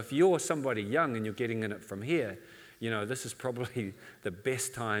 So if you're somebody young and you're getting in it from here, you know, this is probably the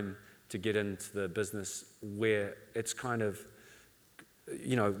best time to get into the business where it's kind of,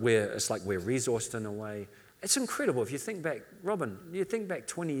 you know, where it's like we're resourced in a way. It's incredible. If you think back, Robin, you think back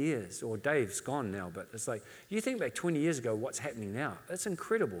 20 years, or Dave's gone now, but it's like, you think back 20 years ago, what's happening now? It's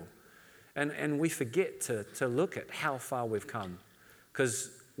incredible. And we forget to look at how far we've come. Because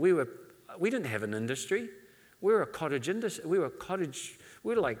we didn't have an industry. We were a cottage industry. We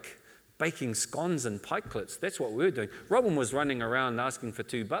were like baking scones and pikelets. That's what we were doing. Robin was running around asking for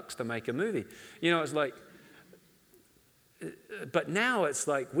 $2 to make a movie. You know, it's like, but now it's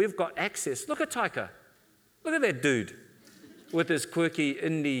like we've got access. Look at Taika. Look at that dude with his quirky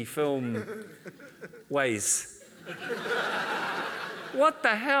indie film ways. What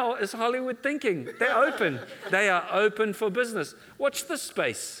the hell is Hollywood thinking? They're open. They are open for business. Watch this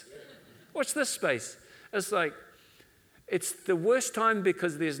space. Watch this space. It's like, it's the worst time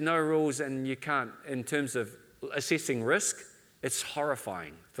because there's no rules and you can't, in terms of assessing risk, it's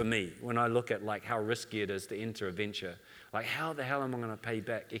horrifying for me when I look at like how risky it is to enter a venture. Like, how the hell am I going to pay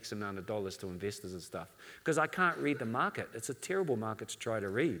back X amount of dollars to investors and stuff? Because I can't read the market. It's a terrible market to try to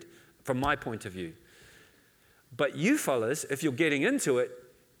read, from my point of view. But you fellas, if you're getting into it,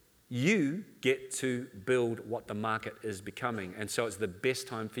 you get to build what the market is becoming. And so it's the best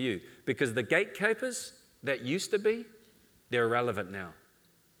time for you. Because the gatekeepers that used to be, they're irrelevant now.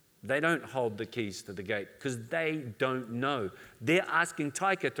 They don't hold the keys to the gate because they don't know. They're asking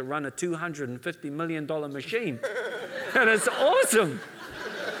Taika to run a $250 million machine. And it's awesome.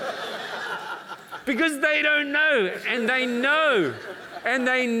 Because they don't know. And they know. And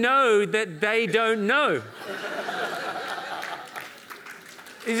they know that they don't know.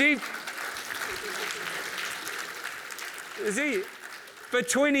 You see, for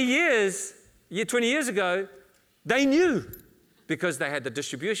 20 years ago, they knew. Because they had the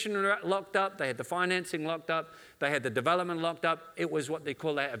distribution locked up, they had the financing locked up, they had the development locked up. It was what they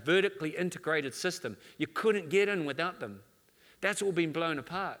call a vertically integrated system. You couldn't get in without them. That's all been blown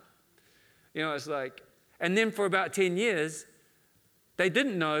apart. You know, it's like, and then for about 10 years, they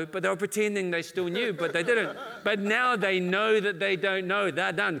didn't know, but they were pretending they still knew, but they didn't. But now they know that they don't know.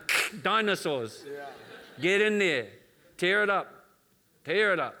 They're done. Dinosaurs. Yeah. Get in there. Tear it up.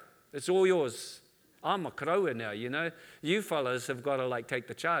 Tear it up. It's all yours. I'm a karaua now, you know. You fellas have got to like take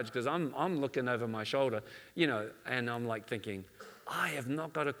the charge because I'm looking over my shoulder, you know, and I'm like thinking, I have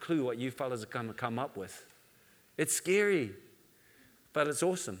not got a clue what you fellas are going to come up with. It's scary, but it's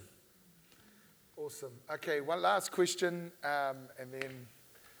awesome. Awesome. Okay, one last question, and then.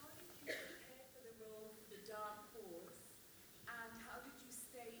 How did you prepare for the role of the Dark Horse, and how did you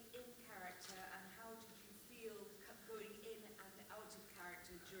stay in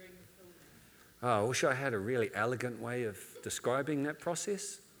I wish I had a really elegant way of describing that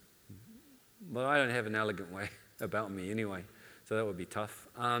process. But I don't have an elegant way about me anyway, so that would be tough.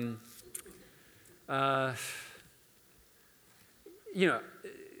 The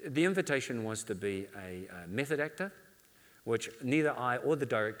invitation was to be a method actor, which neither I or the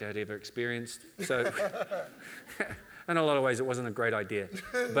director had ever experienced. So, in a lot of ways, it wasn't a great idea.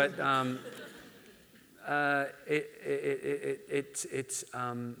 But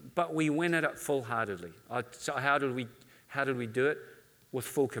but we went at it full-heartedly. So how did we do it? With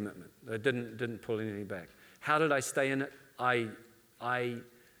full commitment. It didn't pull anything back. How did I stay in it? I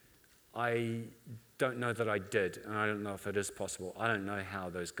don't know that I did, and I don't know if it is possible. I don't know how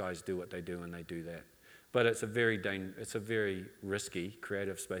those guys do what they do when they do that. But it's a very risky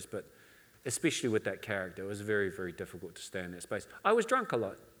creative space. But especially with that character, it was very, very difficult to stay in that space. I was drunk a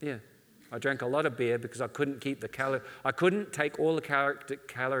lot. Yeah, I drank a lot of beer because I couldn't keep I couldn't take all the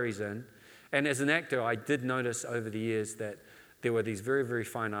calories in. And as an actor, I did notice over the years that there were these very, very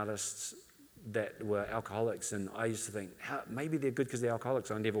fine artists that were alcoholics, and I used to think, maybe they're good because they're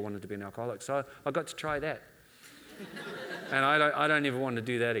alcoholics. I never wanted to be an alcoholic, so I got to try that. And I don't ever want to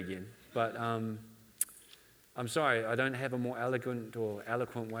do that again. But I'm sorry, I don't have a more elegant or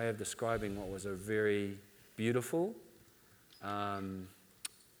eloquent way of describing what was a very beautiful,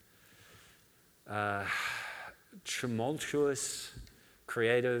 tumultuous,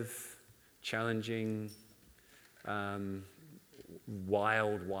 creative, challenging,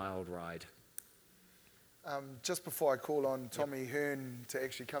 wild ride. Just before I call on Tommy Hearn to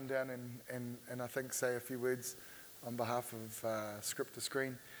actually come down and I think say a few words on behalf of Script to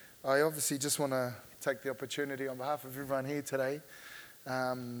Screen, I obviously just want to take the opportunity on behalf of everyone here today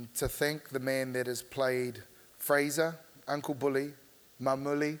to thank the man that has played Fraser, Uncle Bully,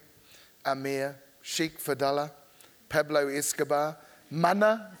 Mamuli, Amir, Sheik Fadala, Pablo Escobar,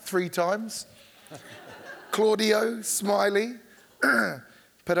 Mana 3 times, Claudio, Smiley,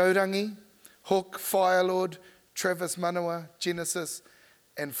 Perorangi, Hook, Firelord, Travis Manawa, Genesis,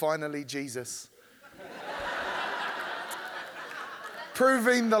 and finally Jesus.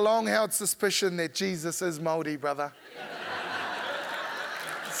 Proving the long-held suspicion that Jesus is Māori, brother.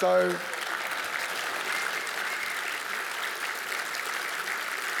 So,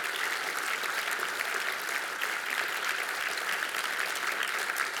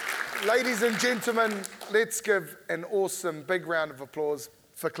 ladies and gentlemen, let's give an awesome big round of applause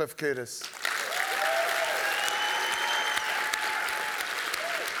for Cliff Curtis.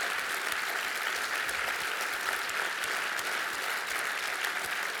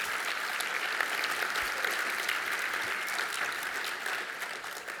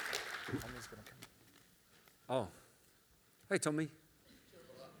 Oh, hey Tommy.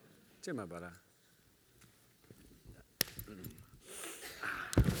 Tia bara.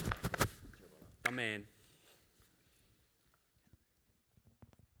 Amen.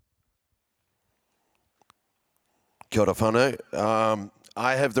 Kia ora whānau.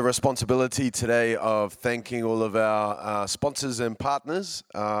 I have the responsibility today of thanking all of our sponsors and partners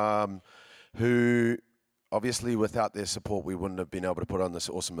who obviously without their support we wouldn't have been able to put on this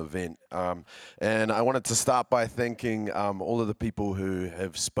awesome event. And I wanted to start by thanking all of the people who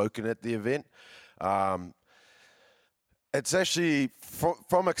have spoken at the event. It's actually,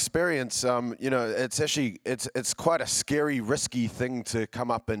 from experience, it's quite a scary, risky thing to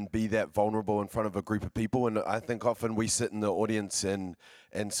come up and be that vulnerable in front of a group of people. And I think often we sit in the audience and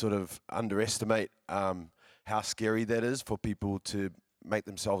sort of underestimate how scary that is for people to make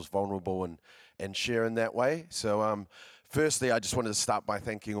themselves vulnerable and share in that way. So firstly, I just wanted to start by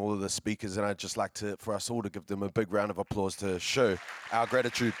thanking all of the speakers, and I'd just like for us all to give them a big round of applause to show our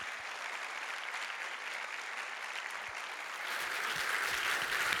gratitude.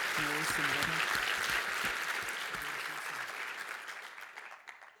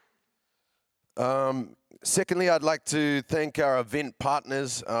 Secondly, I'd like to thank our event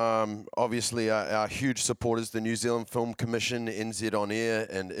partners, obviously our huge supporters, the New Zealand Film Commission, NZ On Air,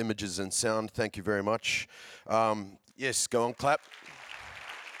 and Images and Sound. Thank you very much. Yes, go on, clap.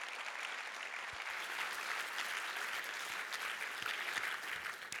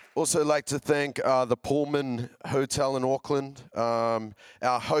 Also like to thank the Pullman Hotel in Auckland, our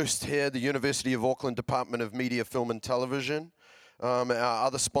host here, the University of Auckland Department of Media, Film and Television, our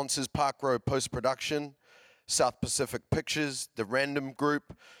other sponsors, Park Road Post-Production, South Pacific Pictures, The Random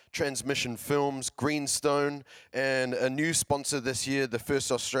Group, Transmission Films, Greenstone, and a new sponsor this year, the first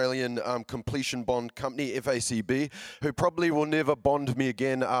Australian completion bond company, FACB, who probably will never bond me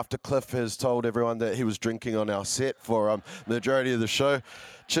again after Cliff has told everyone that he was drinking on our set for the majority of the show.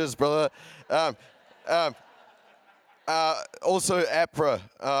 Cheers, brother. Also APRA,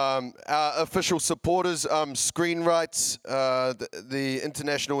 our official supporters, Screenwrites, the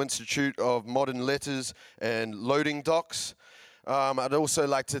International Institute of Modern Letters, and Loading Docs. I'd also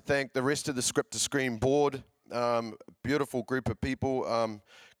like to thank the rest of the Script to Screen board, beautiful group of people,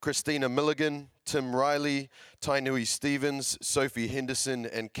 Christina Milligan, Tim Riley, Tainui Stevens, Sophie Henderson,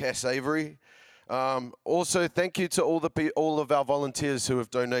 and Cass Avery. Also, thank you to all of our volunteers who have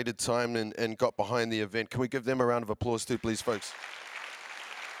donated time and got behind the event. Can we give them a round of applause too, please, folks?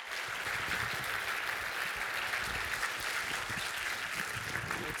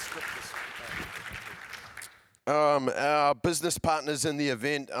 Our business partners in the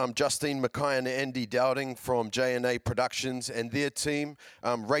event, Justine Mackay and Andy Dowding from J&A Productions and their team,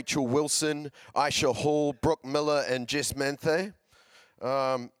 Rachel Wilson, Aisha Hall, Brooke Miller, and Jess Manthe.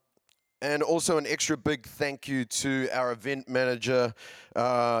 And also an extra big thank you to our event manager,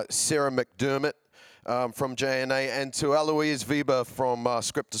 Sarah McDermott from J&A, and to Eloise Weber from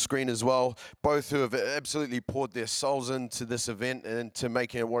Script to Screen as well, both who have absolutely poured their souls into this event and to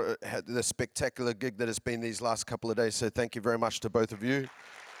making it the spectacular gig that it's been these last couple of days. So thank you very much to both of you.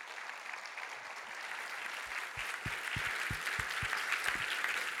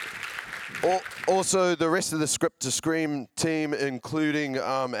 Also, the rest of the Script to Screen team, including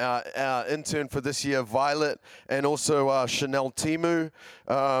our intern for this year, Violet, and also Chanel Timu.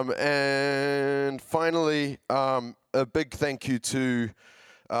 And finally, a big thank you to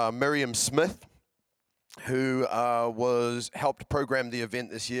Miriam Smith, who helped program the event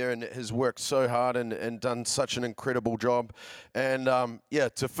this year and has worked so hard and done such an incredible job. And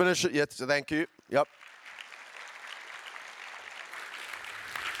to finish it, thank you. Yep.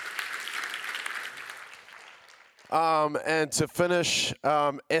 And to finish,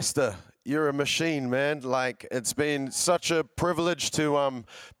 Esther, you're a machine, man. Like, it's been such a privilege to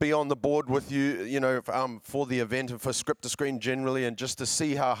be on the board with you, for the event and for Script to Screen generally, and just to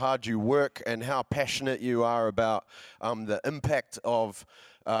see how hard you work and how passionate you are about the impact of,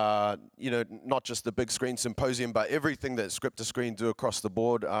 not just the Big Screen Symposium, but everything that Script to Screen do across the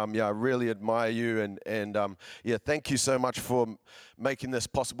board. I really admire you, and thank you so much for making this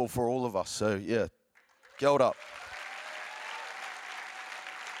possible for all of us. So, kia ora.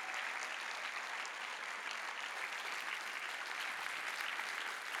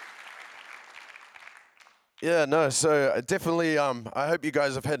 So definitely, I hope you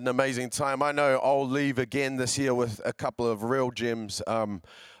guys have had an amazing time. I know I'll leave again this year with a couple of real gems.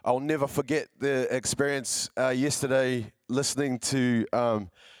 I'll never forget the experience yesterday listening to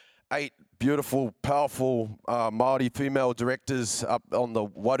 8 beautiful, powerful Māori female directors up on the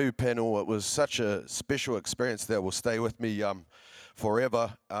Waru panel. It was such a special experience that will stay with me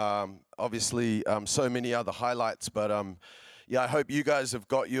forever. Obviously, so many other highlights, but I hope you guys have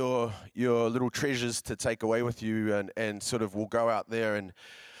got your little treasures to take away with you and sort of will go out there and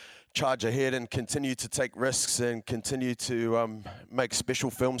charge ahead and continue to take risks and continue to make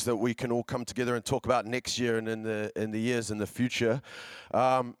special films that we can all come together and talk about next year and in the years in the future.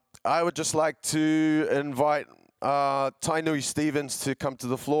 I would just like to invite Tainui Stevens to come to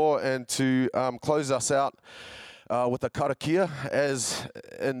the floor and to close us out with a karakia as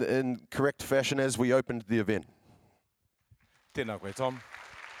in correct fashion as we opened the event. Tēnā koe, Tom.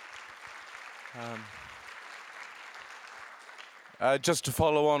 Just to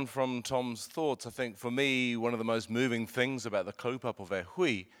follow on from Tom's thoughts, I think for me, one of the most moving things about the kaupapa of our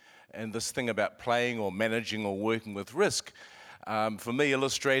hui and this thing about playing or managing or working with risk, for me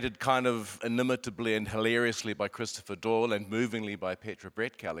illustrated kind of inimitably and hilariously by Christopher Doyle and movingly by Petra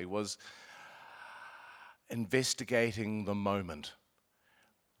Brett Kelly, was investigating the moment.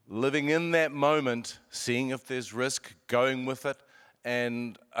 Living in that moment, seeing if there's risk, going with it.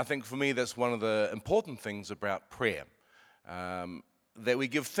 And I think for me that's one of the important things about prayer, that we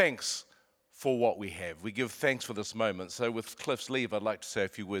give thanks for what we have. We give thanks for this moment. So with Cliff's leave, I'd like to say a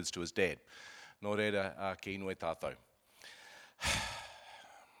few words to his dad. Nō reira, ki inui tātou.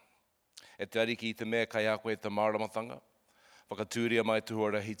 E te ariki I te mea kai a koe te māramatanga. Whakatūria mai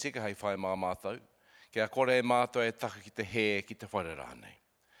tuhora hi tika hei whai mā mātou. Kia kore e mātou e taka ki te he ki te whare rānei.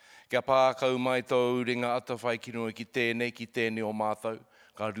 Kia pākau mai tō ringa ata whai ki nui ki tēnei o mātou,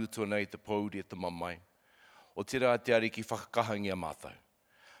 ka rūtua nei te pauri e te mamai. O tira te ariki whakakahangia mātou.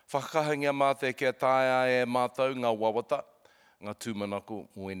 Whakakahangia mātou e kia tāia e mātou ngā wawata, ngā tūmanako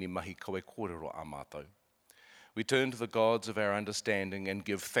o eni mahi kawe kōrero a mātou. We turn to the gods of our understanding and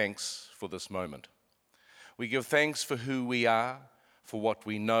give thanks for this moment. We give thanks for who we are, for what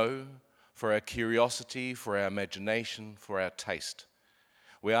we know, for our curiosity, for our imagination, for our taste.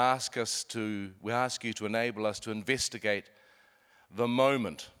 We ask you to enable us to investigate the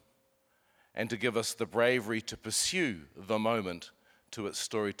moment and to give us the bravery to pursue the moment to its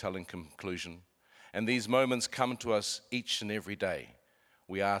storytelling conclusion. And these moments come to us each and every day.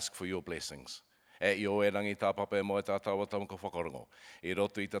 We ask for your blessings. E o e rangi tā papa e moe tā tawa tamako whakarongo. E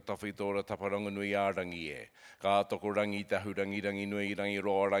roto I ta tawhi tōra taparongo nui a rangi e. Ka toko rangi tahu rangi nui rangi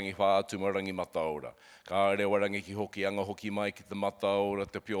roa rangi whaatuma rangi mataora. Ka rewa rangi ki hoki anga hoki mai ki te mataora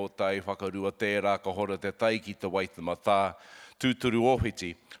te piotai whakarua tērā ka hora te tai ki te waita mata. Tūturu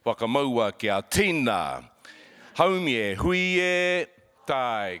ohiti whakamaua ki a tina. Haumie hui e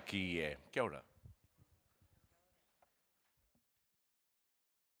tai ki e. Kia ora.